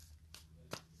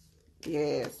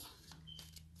 Yes.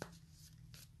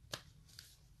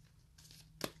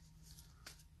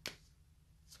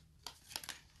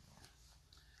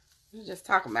 We're just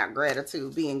talking about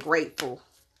gratitude, being grateful.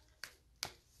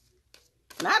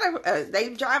 Not they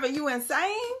driving you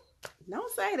insane?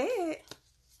 Don't say that.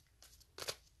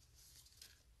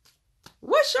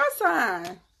 What's your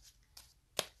sign?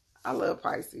 I love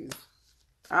Pisces.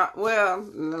 Well,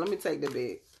 let me take the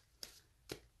big.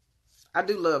 I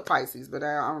do love Pisces, but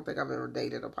I don't think I've ever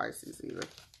dated a Pisces either.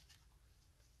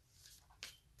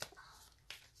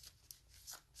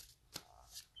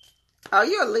 Oh,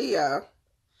 you're a Leo.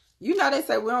 You know they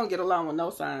say we don't get along with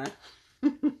no sign.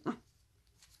 We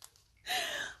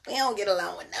don't get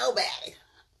along with nobody.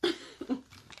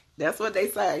 That's what they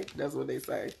say. That's what they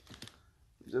say.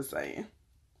 Just saying.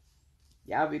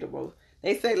 Y'all be the most.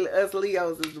 They say us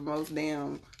Leos is the most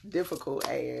damn difficult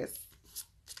ass.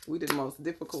 We the most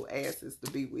difficult asses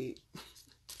to be with.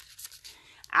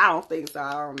 I don't think so.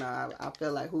 I don't know. I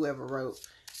feel like whoever wrote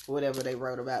whatever they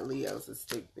wrote about Leos is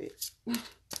stupid.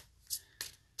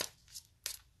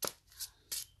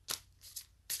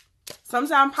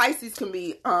 Sometimes Pisces can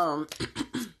be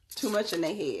too much in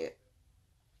their head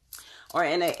or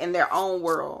in their own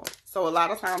world. So a lot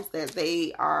of times that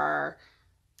they are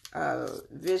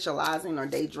visualizing or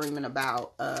daydreaming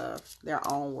about their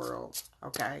own world.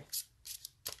 Okay.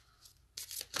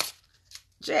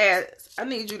 Jazz, I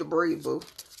need you to breathe, boo.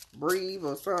 Breathe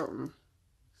or something.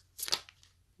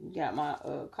 You got my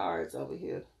cards over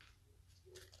here.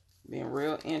 Being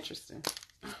real interesting.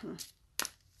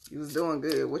 You was doing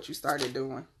good. What you started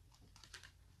doing?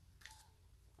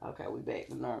 Okay, we back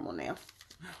to normal now.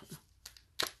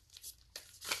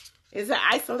 Is it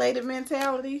isolated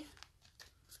mentality?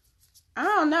 I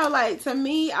don't know. Like, to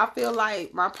me, I feel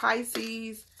like my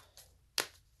Pisces,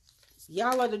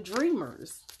 y'all are the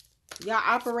dreamers. Y'all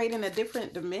operate in a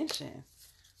different dimension.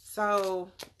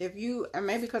 So, if you, and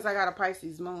maybe because I got a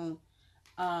Pisces moon,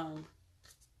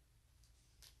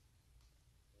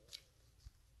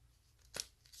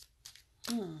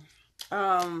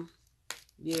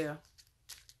 yeah.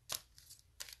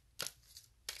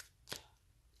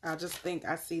 I just think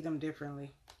I see them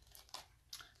differently.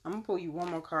 I'm going to pull you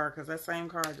one more card because that same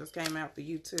card just came out for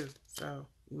you too. So,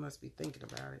 you must be thinking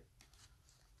about it.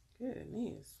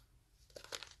 Goodness.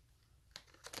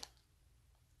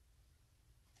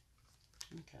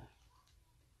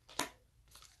 Okay.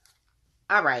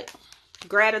 All right.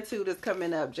 Gratitude is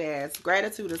coming up, Jazz.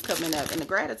 Gratitude is coming up. And the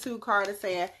gratitude card is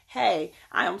saying, hey,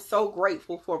 I am so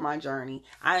grateful for my journey.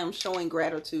 I am showing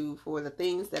gratitude for the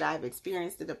things that I've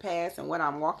experienced in the past and what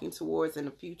I'm walking towards in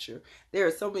the future. There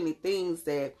are so many things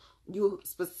that you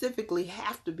specifically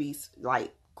have to be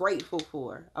like grateful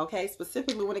for, okay?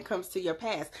 Specifically when it comes to your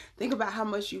past. Think about how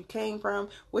much you came from,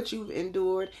 what you've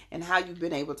endured, and how you've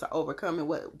been able to overcome, and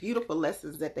what beautiful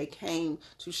lessons that they came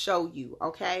to show you,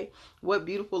 okay? What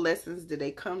beautiful lessons did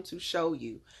they come to show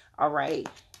you, all right?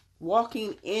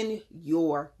 Walking in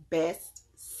your best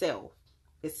self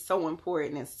is so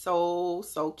important and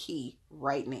so key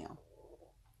right now,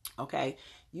 okay?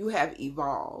 You have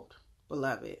evolved,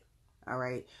 beloved, all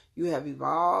right? You have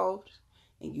evolved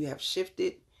and you have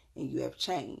shifted and you have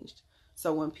changed.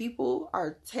 So when people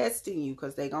are testing you,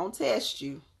 because they're going to test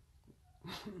you,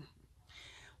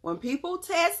 when people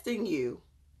testing you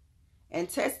and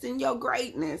testing your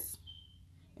greatness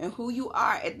and who you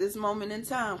are at this moment in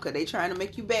time. Because they trying to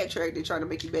make you backtrack. They trying to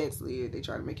make you backslid. They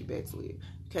trying to make you backslid.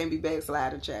 You can't be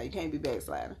backsliding, child. You can't be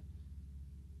backsliding.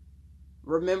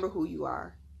 Remember who you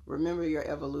are. Remember your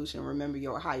evolution. Remember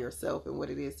your higher self and what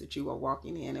it is that you are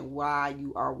walking in and why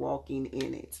you are walking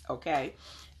in it. Okay?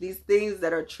 These things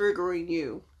that are triggering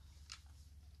you.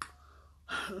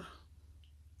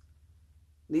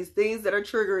 These things that are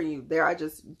triggering you, they are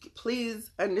just,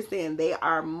 please understand, they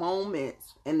are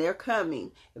moments and they're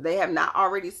coming. If they have not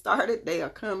already started, they are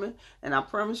coming. And I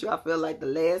promise you, I feel like the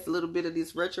last little bit of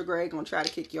this retrograde gonna try to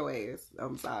kick your ass.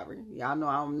 I'm sorry. Y'all know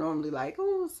I'm normally like,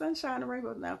 oh, sunshine and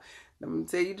rainbows. Now, let me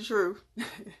tell you the truth.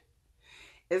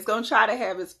 It's gonna try to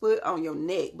have its foot on your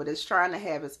neck, but it's trying to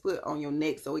have its foot on your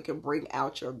neck so it can bring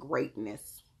out your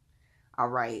greatness. All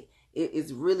right. It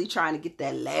is really trying to get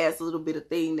that last little bit of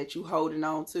thing that you holding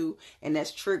on to, and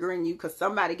that's triggering you, because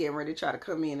somebody getting ready to try to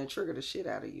come in and trigger the shit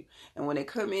out of you. And when they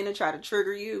come in and try to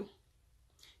trigger you,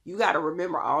 you got to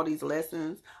remember all these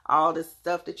lessons, all this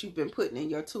stuff that you've been putting in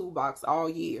your toolbox all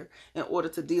year in order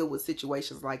to deal with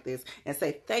situations like this, and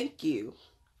say thank you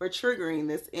for triggering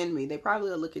this in me. They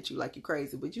probably will look at you like you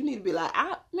crazy, but you need to be like,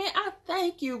 I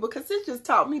thank you, because it just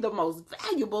taught me the most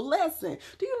valuable lesson.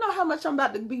 Do you know how much I'm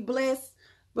about to be blessed?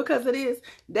 Because it is.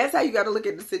 That's how you got to look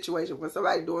at the situation when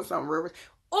somebody doing something reverent.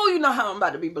 Oh, you know how I'm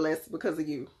about to be blessed because of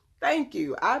you. Thank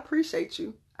you. I appreciate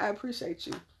you. I appreciate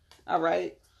you. All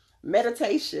right.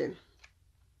 Meditation.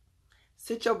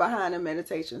 Sit your behind in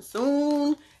meditation.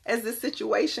 Soon as this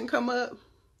situation come up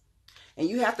and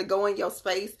you have to go in your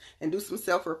space and do some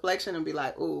self-reflection and be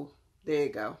like, oh, there you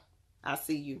go. I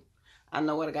see you. I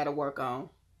know what I got to work on.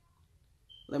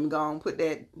 Let me go and put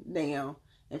that down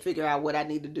and figure out what I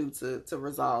need to do to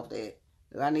resolve that.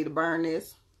 Do I need to burn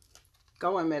this?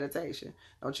 Go in meditation.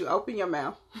 Don't you open your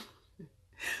mouth.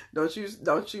 Don't you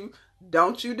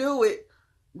do it.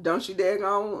 Don't you dare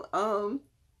go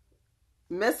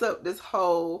mess up this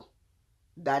whole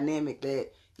dynamic that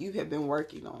you have been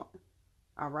working on.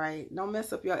 All right? Don't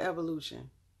mess up your evolution.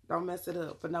 Don't mess it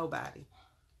up for nobody.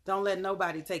 Don't let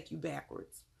nobody take you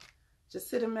backwards. Just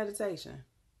sit in meditation.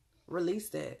 Release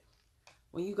that.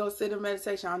 When you go sit in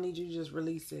meditation, I need you to just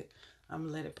release it. I'm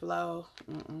going to let it flow.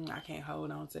 I can't hold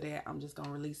on to that. I'm just going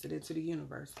to release it into the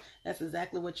universe. That's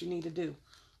exactly what you need to do.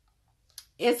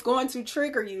 It's going to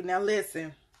trigger you. Now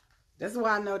listen, that's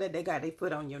why I know that they got their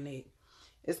foot on your neck.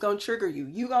 It's going to trigger you.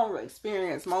 You're going to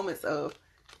experience moments of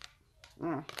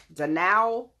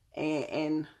denial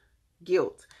and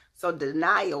guilt. So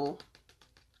denial,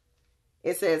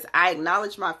 it says, I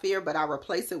acknowledge my fear, but I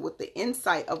replace it with the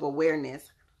insight of awareness.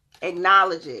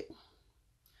 Acknowledge it,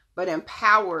 but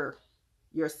empower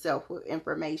yourself with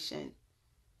information.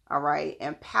 All right?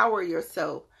 Empower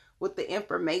yourself with the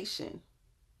information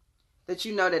that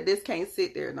you know that this can't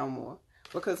sit there no more.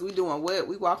 Because we're doing what?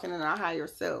 We're walking in our higher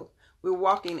self. We're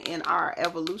walking in our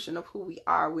evolution of who we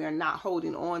are. We are not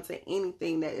holding on to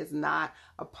anything that is not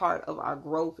a part of our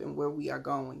growth and where we are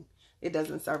going. It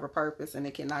doesn't serve a purpose and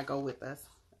it cannot go with us.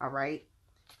 All right?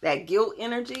 That guilt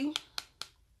energy,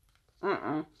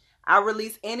 I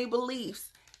release any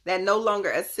beliefs that no longer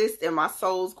assist in my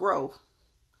soul's growth.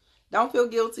 Don't feel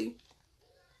guilty.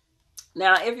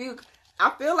 Now,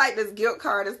 I feel like this guilt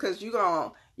card is because you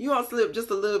gonna slip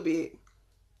just a little bit.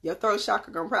 Your throat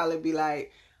chakra gonna probably be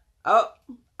like, oh,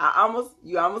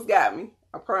 you almost got me.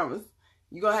 I promise.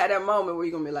 You're gonna have that moment where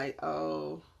you're gonna be like,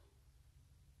 oh.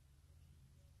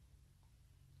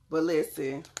 But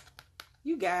listen,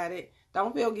 you got it.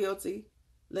 Don't feel guilty.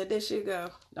 Let that shit go.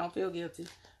 Don't feel guilty.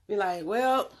 Be like,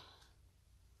 well,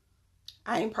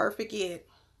 I ain't perfect yet.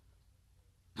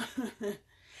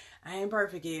 I ain't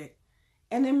perfect yet.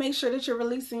 And then make sure that you're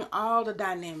releasing all the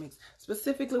dynamics,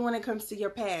 specifically when it comes to your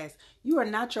past. You are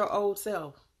not your old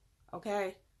self,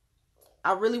 okay?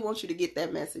 I really want you to get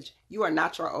that message. You are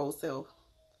not your old self.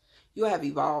 You have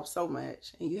evolved so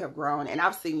much and you have grown. And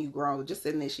I've seen you grow just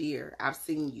in this year. I've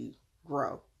seen you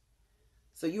grow.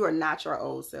 So you are not your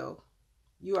old self.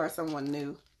 You are someone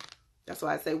new. That's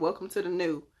why I say, welcome to the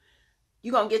new.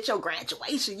 You're going to get your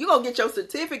graduation. You're going to get your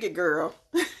certificate, girl.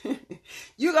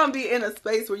 You're going to be in a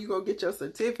space where you're going to get your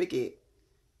certificate.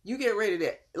 You get ready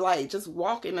to, like, just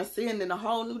walk and ascend in a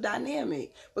whole new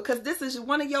dynamic. Because this is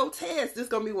one of your tests. This is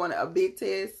going to be a big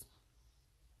test.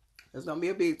 It's going to be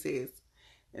a big test.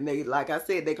 And they, like I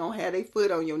said, they're going to have their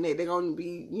foot on your neck. They're going to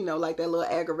be, like that little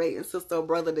aggravating sister or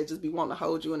brother that just be wanting to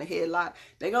hold you in a headlock.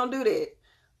 They're going to do that.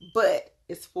 But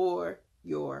it's for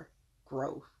your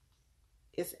growth.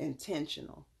 It's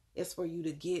intentional. It's for you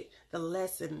to get the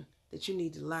lesson that you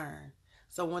need to learn.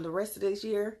 So when the rest of this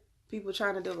year, people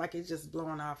trying to do like it's just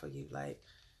blowing off of you. Like,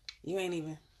 you ain't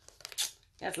even,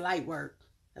 that's light work.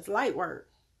 That's light work.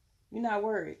 You're not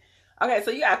worried. Okay,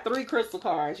 so you got 3 crystal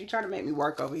cards. You trying to make me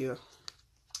work over here.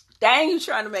 Dang, you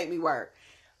trying to make me work.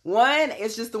 One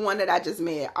is just the one that I just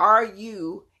made. Are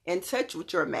you in touch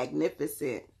with your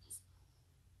magnificence?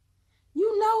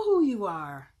 You know who you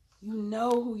are. You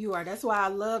know who you are. That's why I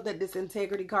love that this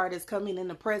integrity card is coming in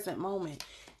the present moment.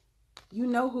 You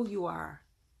know who you are.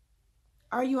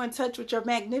 Are you in touch with your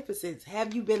magnificence?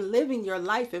 Have you been living your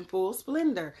life in full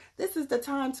splendor? This is the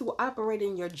time to operate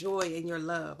in your joy and your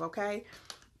love, okay?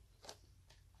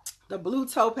 The blue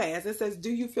topaz, it says, do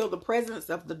you feel the presence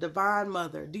of the divine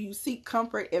mother? Do you seek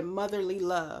comfort in motherly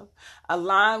love?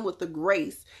 Align with the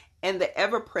grace and the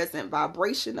ever-present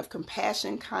vibration of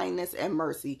compassion, kindness, and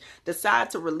mercy. Decide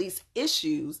to release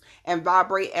issues and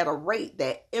vibrate at a rate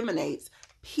that emanates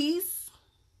peace,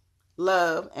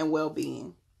 love, and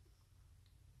well-being.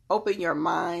 Open your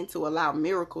mind to allow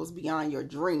miracles beyond your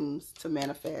dreams to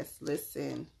manifest.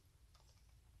 Listen.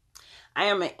 I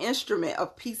am an instrument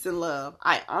of peace and love.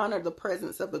 I honor the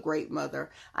presence of the Great Mother.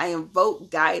 I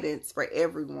invoke guidance for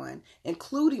everyone,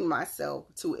 including myself,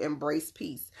 to embrace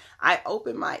peace. I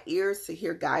open my ears to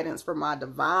hear guidance from my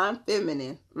divine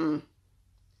feminine.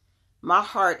 My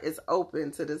heart is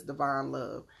open to this divine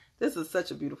love. This is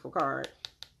such a beautiful card.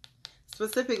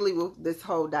 Specifically with this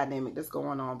whole dynamic that's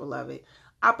going on, beloved.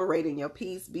 Operate in your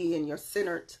peace. Be in your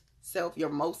centered self, your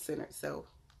most centered self.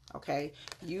 Okay?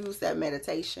 Use that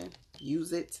meditation.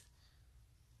 Use it.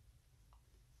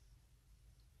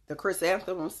 The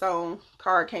chrysanthemum stone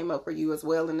card came up for you as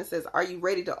well. And it says, are you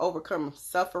ready to overcome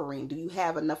suffering? Do you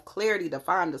have enough clarity to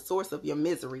find the source of your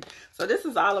misery? So this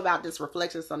is all about this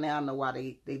reflection. So now I know why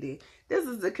they did. This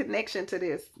is the connection to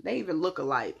this. They even look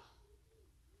alike.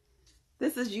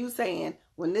 This is you saying,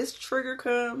 when this trigger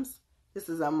comes, this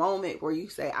is a moment where you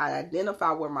say, I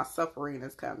identify where my suffering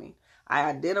is coming. I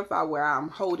identify where I'm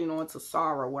holding on to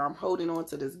sorrow, where I'm holding on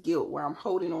to this guilt, where I'm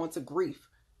holding on to grief.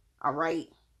 All right.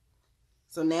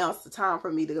 So now it's the time for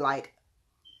me to like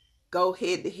go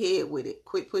head to head with it.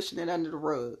 Quit pushing it under the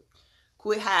rug.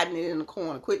 Quit hiding it in the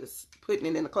corner. Quit putting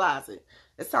it in the closet.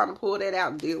 It's time to pull that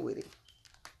out and deal with it.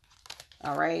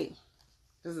 All right.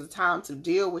 This is time to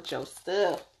deal with your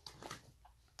stuff.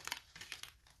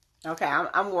 Okay,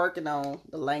 I'm working on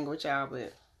the language, y'all,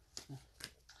 but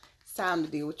it's time to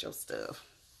deal with your stuff.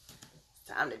 It's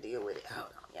time to deal with it. Hold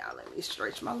on, y'all. Let me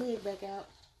stretch my leg back out.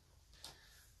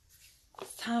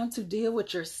 It's time to deal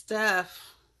with your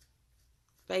stuff.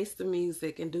 Face the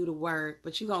music and do the work,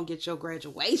 but you're going to get your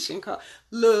graduation card.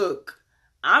 Look,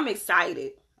 I'm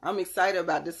excited. I'm excited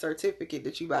about this certificate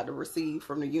that you're about to receive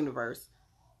from the universe.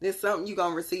 There's something you're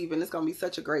going to receive, and it's going to be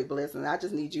such a great blessing. I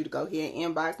just need you to go ahead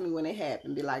and inbox me when it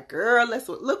happens. Be like, girl,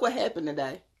 look what happened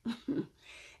today. And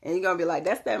you're going to be like,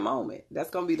 that's that moment. That's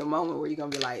going to be the moment where you're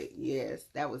going to be like, yes,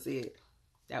 that was it.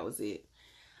 That was it.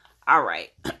 All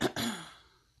right.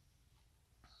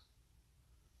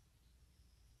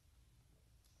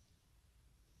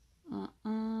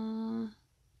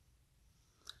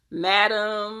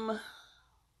 Madam,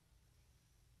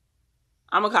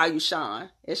 I'm going to call you Sean.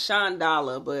 It's Sean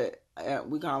Dollar, but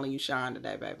we're calling you Sean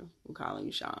today, baby. We're calling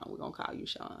you Sean. We're going to call you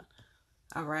Sean.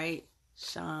 All right,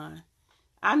 Sean.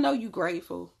 I know you're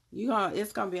grateful.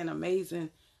 It's going to be an amazing.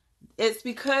 It's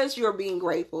because you're being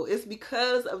grateful. It's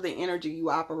because of the energy you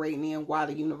operating in why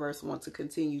the universe wants to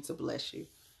continue to bless you.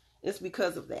 It's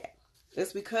because of that.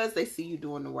 It's because they see you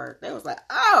doing the work. They was like,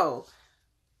 oh,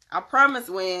 I promise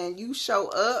when you show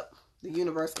up, the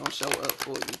universe going to show up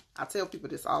for you. I tell people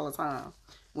this all the time.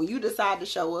 When you decide to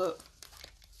show up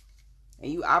and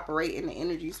you operate in the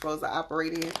energy you're supposed to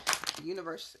operate in, the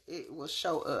universe, it will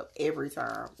show up every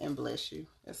time and bless you.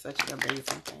 It's such an amazing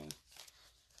thing.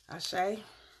 Ashe.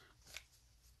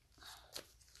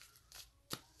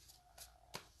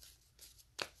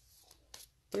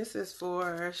 This is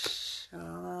for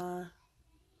Sean.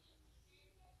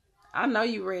 I know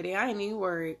you ready. I ain't even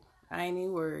worried.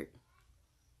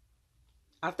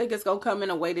 I think it's going to come in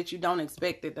a way that you don't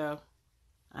expect it, though.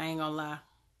 I ain't going to lie.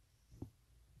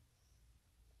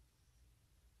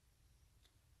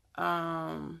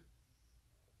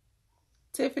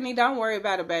 Tiffany, don't worry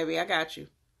about it, baby. I got you.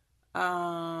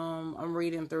 I'm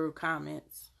reading through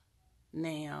comments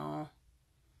now.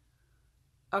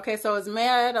 Okay, so it's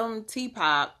Madam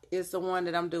T-Pop is the one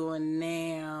that I'm doing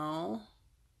now.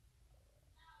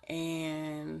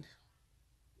 And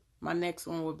my next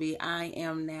one will be I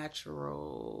Am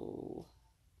Natural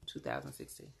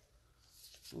 2016.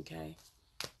 Okay.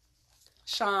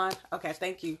 Sean. Okay,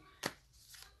 thank you.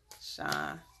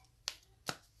 Sean.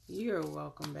 You're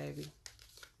welcome, baby.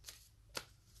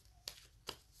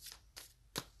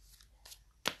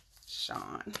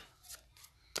 Sean.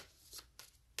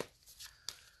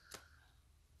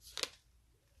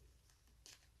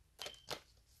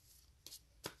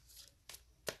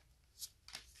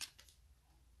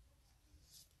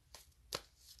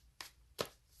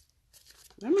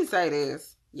 say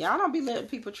this. Y'all don't be letting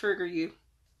people trigger you.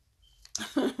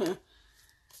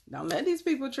 Don't let these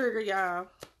people trigger y'all.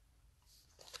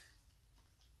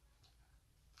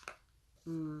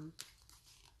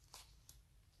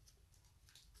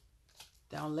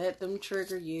 Don't let them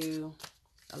trigger you.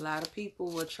 A lot of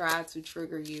people will try to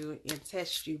trigger you and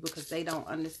test you because they don't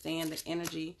understand the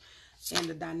energy and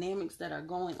the dynamics that are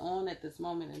going on at this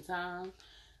moment in time.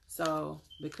 So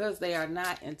because they are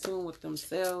not in tune with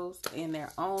themselves and their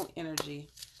own energy,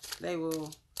 they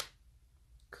will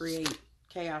create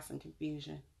chaos and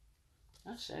confusion.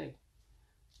 I say,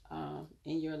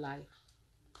 in your life.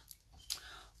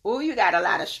 Oh, you got a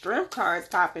lot of strength cards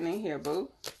popping in here, boo.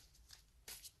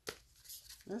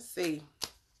 Let's see.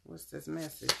 What's this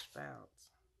message about?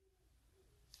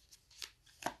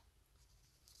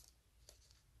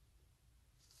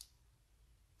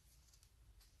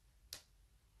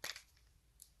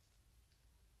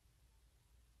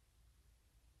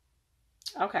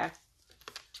 Okay.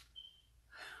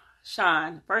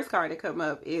 Sean, first card that come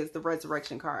up is the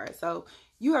resurrection card. So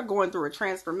you are going through a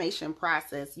transformation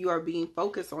process. You are being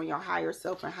focused on your higher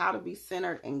self and how to be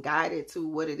centered and guided to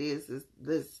what it is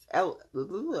this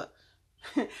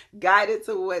guided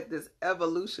to what this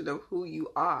evolution of who you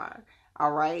are.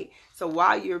 All right. So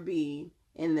while you're being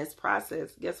in this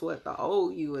process, guess what? The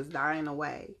old you is dying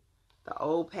away. The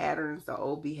old patterns, the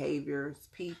old behaviors,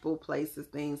 people, places,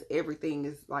 things, everything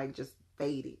is like just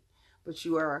faded. But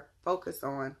you are focused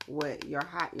on what your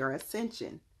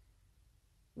ascension,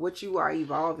 what you are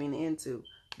evolving into.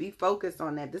 Be focused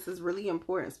on that. This is really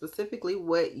important, specifically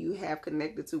what you have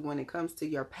connected to when it comes to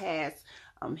your past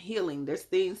healing. There's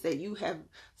things that you have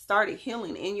started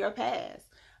healing in your past.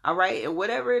 All right. And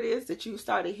whatever it is that you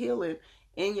started healing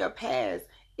in your past,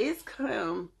 it's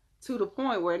come to the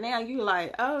point where now you're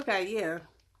like, oh, okay, yeah,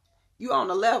 you on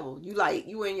the level.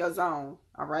 You in your zone.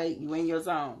 All right. You in your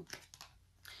zone.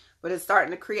 But it's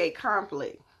starting to create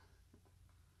conflict.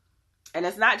 And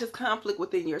it's not just conflict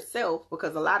within yourself,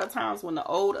 because a lot of times when the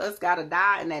old us gotta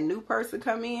die and that new person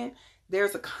come in,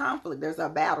 there's a conflict, there's a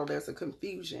battle, there's a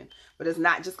confusion. But it's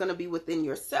not just going to be within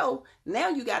yourself. Now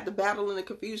you got the battle and the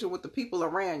confusion with the people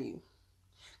around you.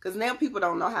 Because now people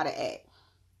don't know how to act.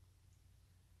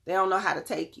 They don't know how to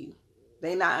take you.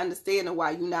 They not understanding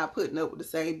why you not putting up with the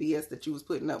same BS that you was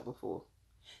putting up before.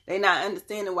 They not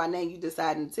understanding why now you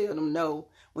deciding to tell them no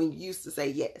when you used to say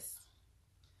yes.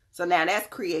 So now that's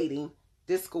creating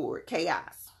discord,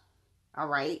 chaos. All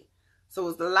right. So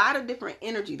it's a lot of different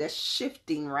energy that's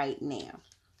shifting right now.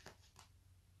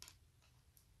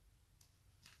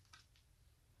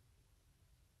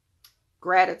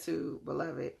 Gratitude,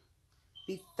 beloved.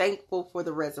 Be thankful for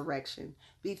the resurrection.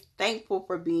 Be thankful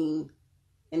for being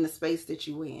in the space that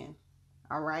you in.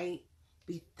 All right.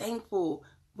 Be thankful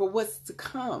for what's to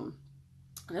come.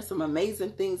 There's some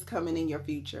amazing things coming in your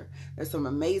future. There's some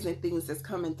amazing things that's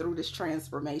coming through this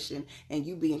transformation and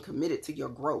you being committed to your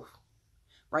growth.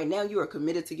 Right now, you are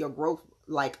committed to your growth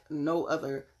like no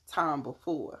other time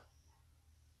before.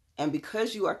 And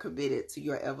because you are committed to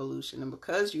your evolution and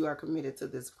because you are committed to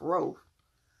this growth,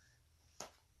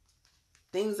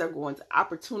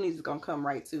 opportunities are going to come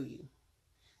right to you.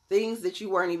 Things that you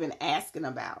weren't even asking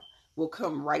about will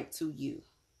come right to you.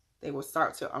 They will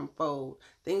start to unfold.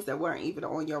 Things that weren't even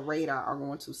on your radar are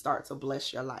going to start to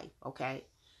bless your life, okay?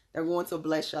 They're going to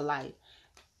bless your life.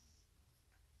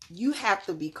 You have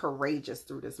to be courageous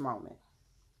through this moment.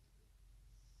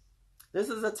 This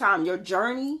is a time, your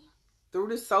journey, through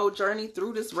this soul journey,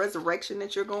 through this resurrection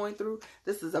that you're going through,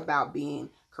 this is about being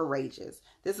courageous.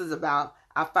 This is about,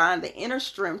 I find the inner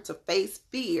strength to face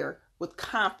fear with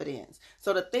confidence.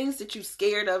 So the things that you're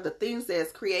scared of, the things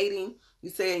that's creating, you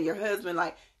saying your husband,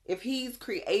 like, if he's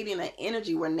creating an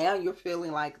energy where now you're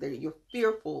feeling like you're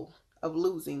fearful of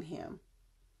losing him,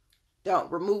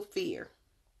 don't remove fear.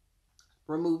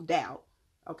 Remove doubt.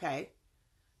 Okay?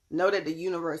 Know that the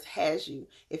universe has you.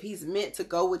 If he's meant to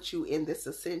go with you in this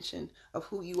ascension of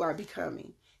who you are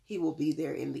becoming, he will be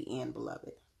there in the end,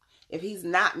 beloved. If he's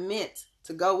not meant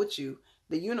to go with you,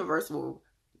 the universe will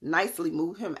nicely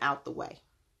move him out the way.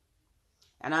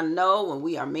 And I know when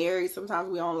we are married, sometimes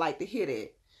we don't like to hear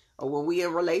that. Or when we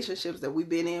in relationships that we've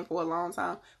been in for a long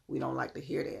time, we don't like to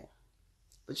hear that.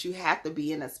 But you have to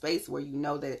be in a space where you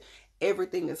know that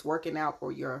everything is working out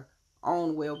for your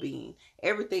own well-being.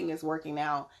 Everything is working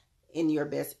out in your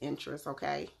best interest,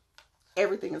 okay?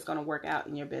 Everything is going to work out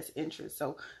in your best interest.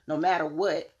 So no matter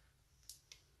what,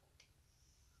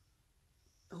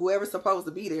 whoever's supposed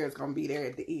to be there is going to be there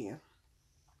at the end.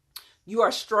 You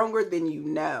are stronger than you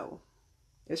know.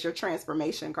 It's your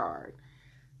transformation card.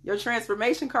 Your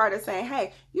transformation card is saying,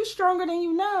 hey, you're stronger than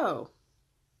you know.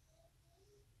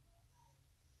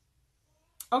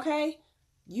 Okay?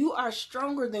 You are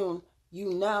stronger than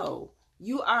you know.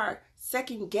 You are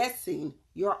second guessing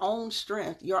your own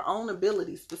strength, your own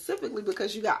ability, specifically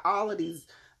because you got all of these,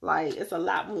 like, it's a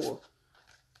lot more.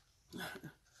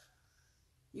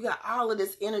 You got all of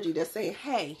this energy that's saying,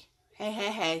 hey,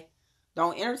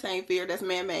 don't entertain fear. That's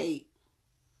man-made.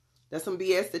 That's some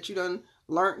BS that you done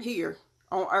learned here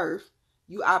on earth.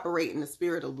 You operate in the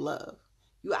spirit of love.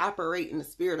 You operate in the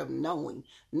spirit of knowing.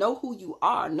 Know who you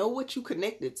are. Know what you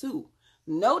connected to.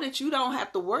 Know that you don't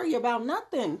have to worry about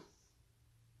nothing.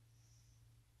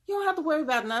 You don't have to worry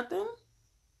about nothing.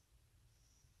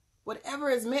 Whatever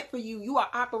is meant for you, you are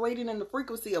operating in the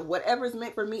frequency of whatever is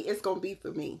meant for me, it's going to be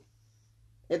for me.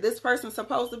 If this person's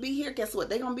supposed to be here, guess what?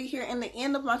 They're going to be here in the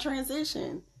end of my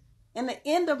transition. In the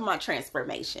end of my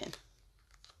transformation.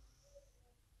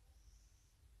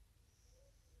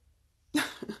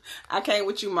 I can't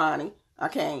with you, Monty. I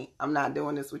can't. I'm not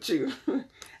doing this with you.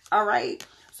 All right.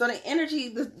 So the energy,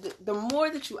 the more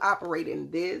that you operate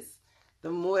in this,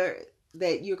 the more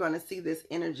that you're going to see this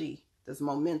energy, this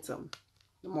momentum,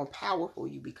 the more powerful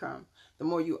you become, the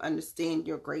more you understand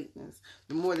your greatness,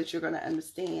 the more that you're going to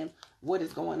understand what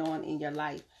is going on in your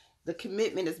life. The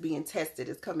commitment is being tested.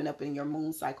 It's coming up in your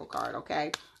moon cycle card,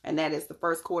 okay? And that is the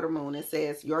first quarter moon. It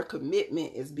says your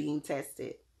commitment is being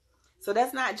tested. So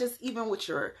that's not just even with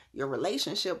your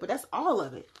relationship, but that's all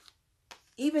of it.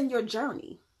 Even your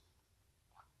journey.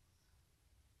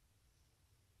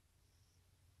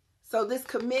 So this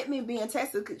commitment being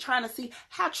tested, trying to see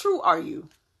how true are you?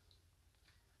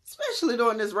 Especially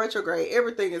during this retrograde,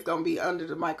 everything is going to be under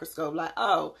the microscope. Like,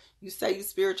 oh, you say you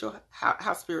spiritual.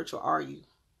 How spiritual are you?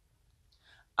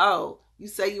 Oh, you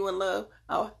say you in love.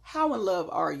 Oh, how in love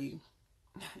are you?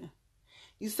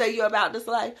 You say you're about this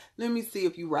life. Let me see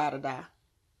if you ride or die.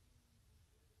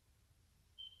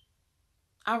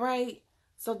 All right.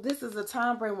 So this is a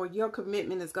time frame where your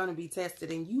commitment is going to be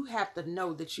tested, and you have to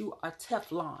know that you are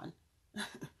Teflon.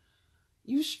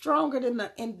 You stronger than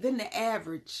the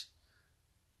average.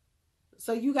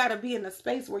 So you got to be in a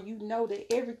space where you know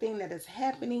that everything that is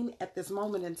happening at this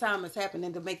moment in time is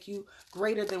happening to make you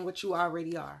greater than what you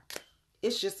already are.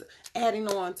 It's just adding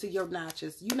on to your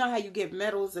notches. You know how you get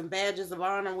medals and badges of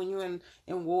honor when you're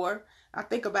in war? I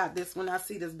think about this when I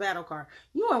see this battle card.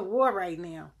 You're in war right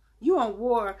now. You're in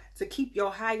war to keep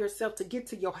your higher self, to get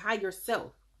to your higher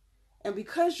self. And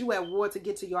because you're at war to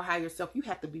get to your higher self, you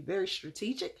have to be very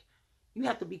strategic. You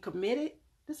have to be committed.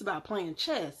 This is about playing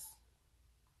chess.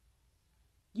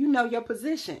 You know your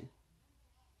position.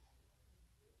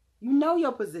 You know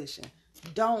your position.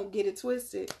 Don't get it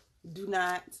twisted. Do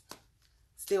not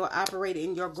still operate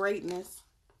in your greatness.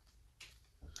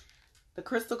 The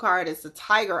crystal card is the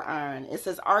tiger iron. It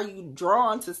says, are you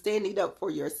drawn to standing up for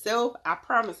yourself? I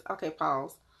promise. Okay,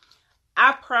 pause.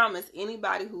 I promise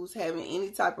anybody who's having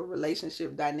any type of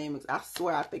relationship dynamics, I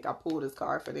swear I think I pull this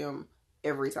card for them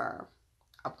every time.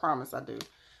 I promise I do.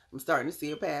 I'm starting to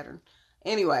see a pattern.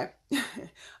 Anyway,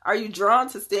 are you drawn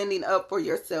to standing up for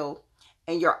yourself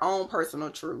and your own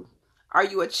personal truth? Are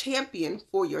you a champion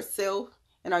for yourself?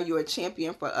 And are you a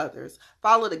champion for others?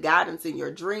 Follow the guidance in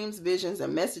your dreams, visions,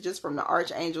 and messages from the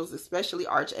archangels, especially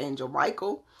Archangel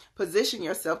Michael. Position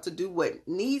yourself to do what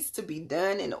needs to be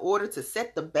done in order to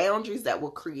set the boundaries that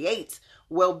will create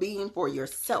well-being for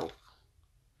yourself.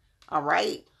 All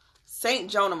right. Saint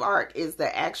Joan of Arc is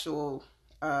the actual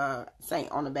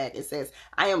saint on the back. It says,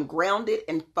 I am grounded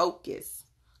and focused.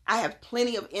 I have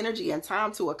plenty of energy and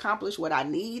time to accomplish what I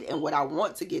need and what I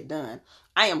want to get done.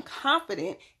 I am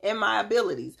confident in my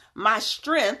abilities. My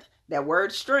strength, that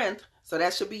word strength, so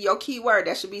that should be your key word.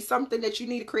 That should be something that you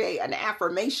need to create an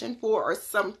affirmation for or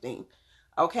something.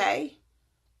 Okay?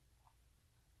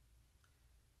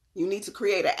 You need to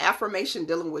create an affirmation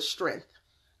dealing with strength.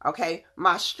 Okay?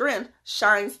 My strength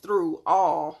shines through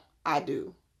all I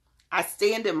do. I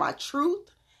stand in my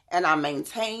truth and I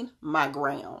maintain my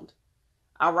ground.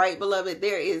 All right, beloved,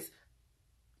 there is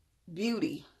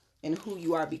beauty in who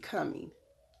you are becoming.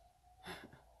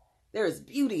 There is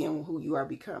beauty in who you are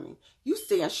becoming. You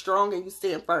stand strong and you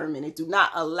stand firm in it. Do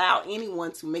not allow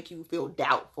anyone to make you feel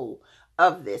doubtful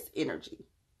of this energy,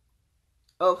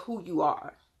 of who you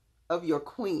are, of your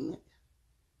queen,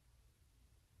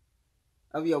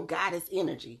 of your goddess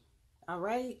energy. All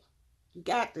right? You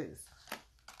got this.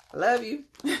 I love you.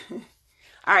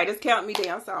 All right, just count me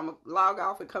down. So I'm going to log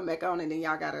off and come back on. And then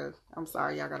y'all got to, I'm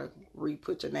sorry, y'all got to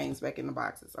re-put your names back in the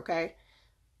boxes. Okay?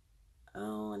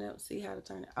 Oh, I don't see how to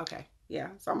turn it. Okay. Yeah.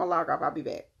 So I'm going to log off. I'll be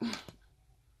back.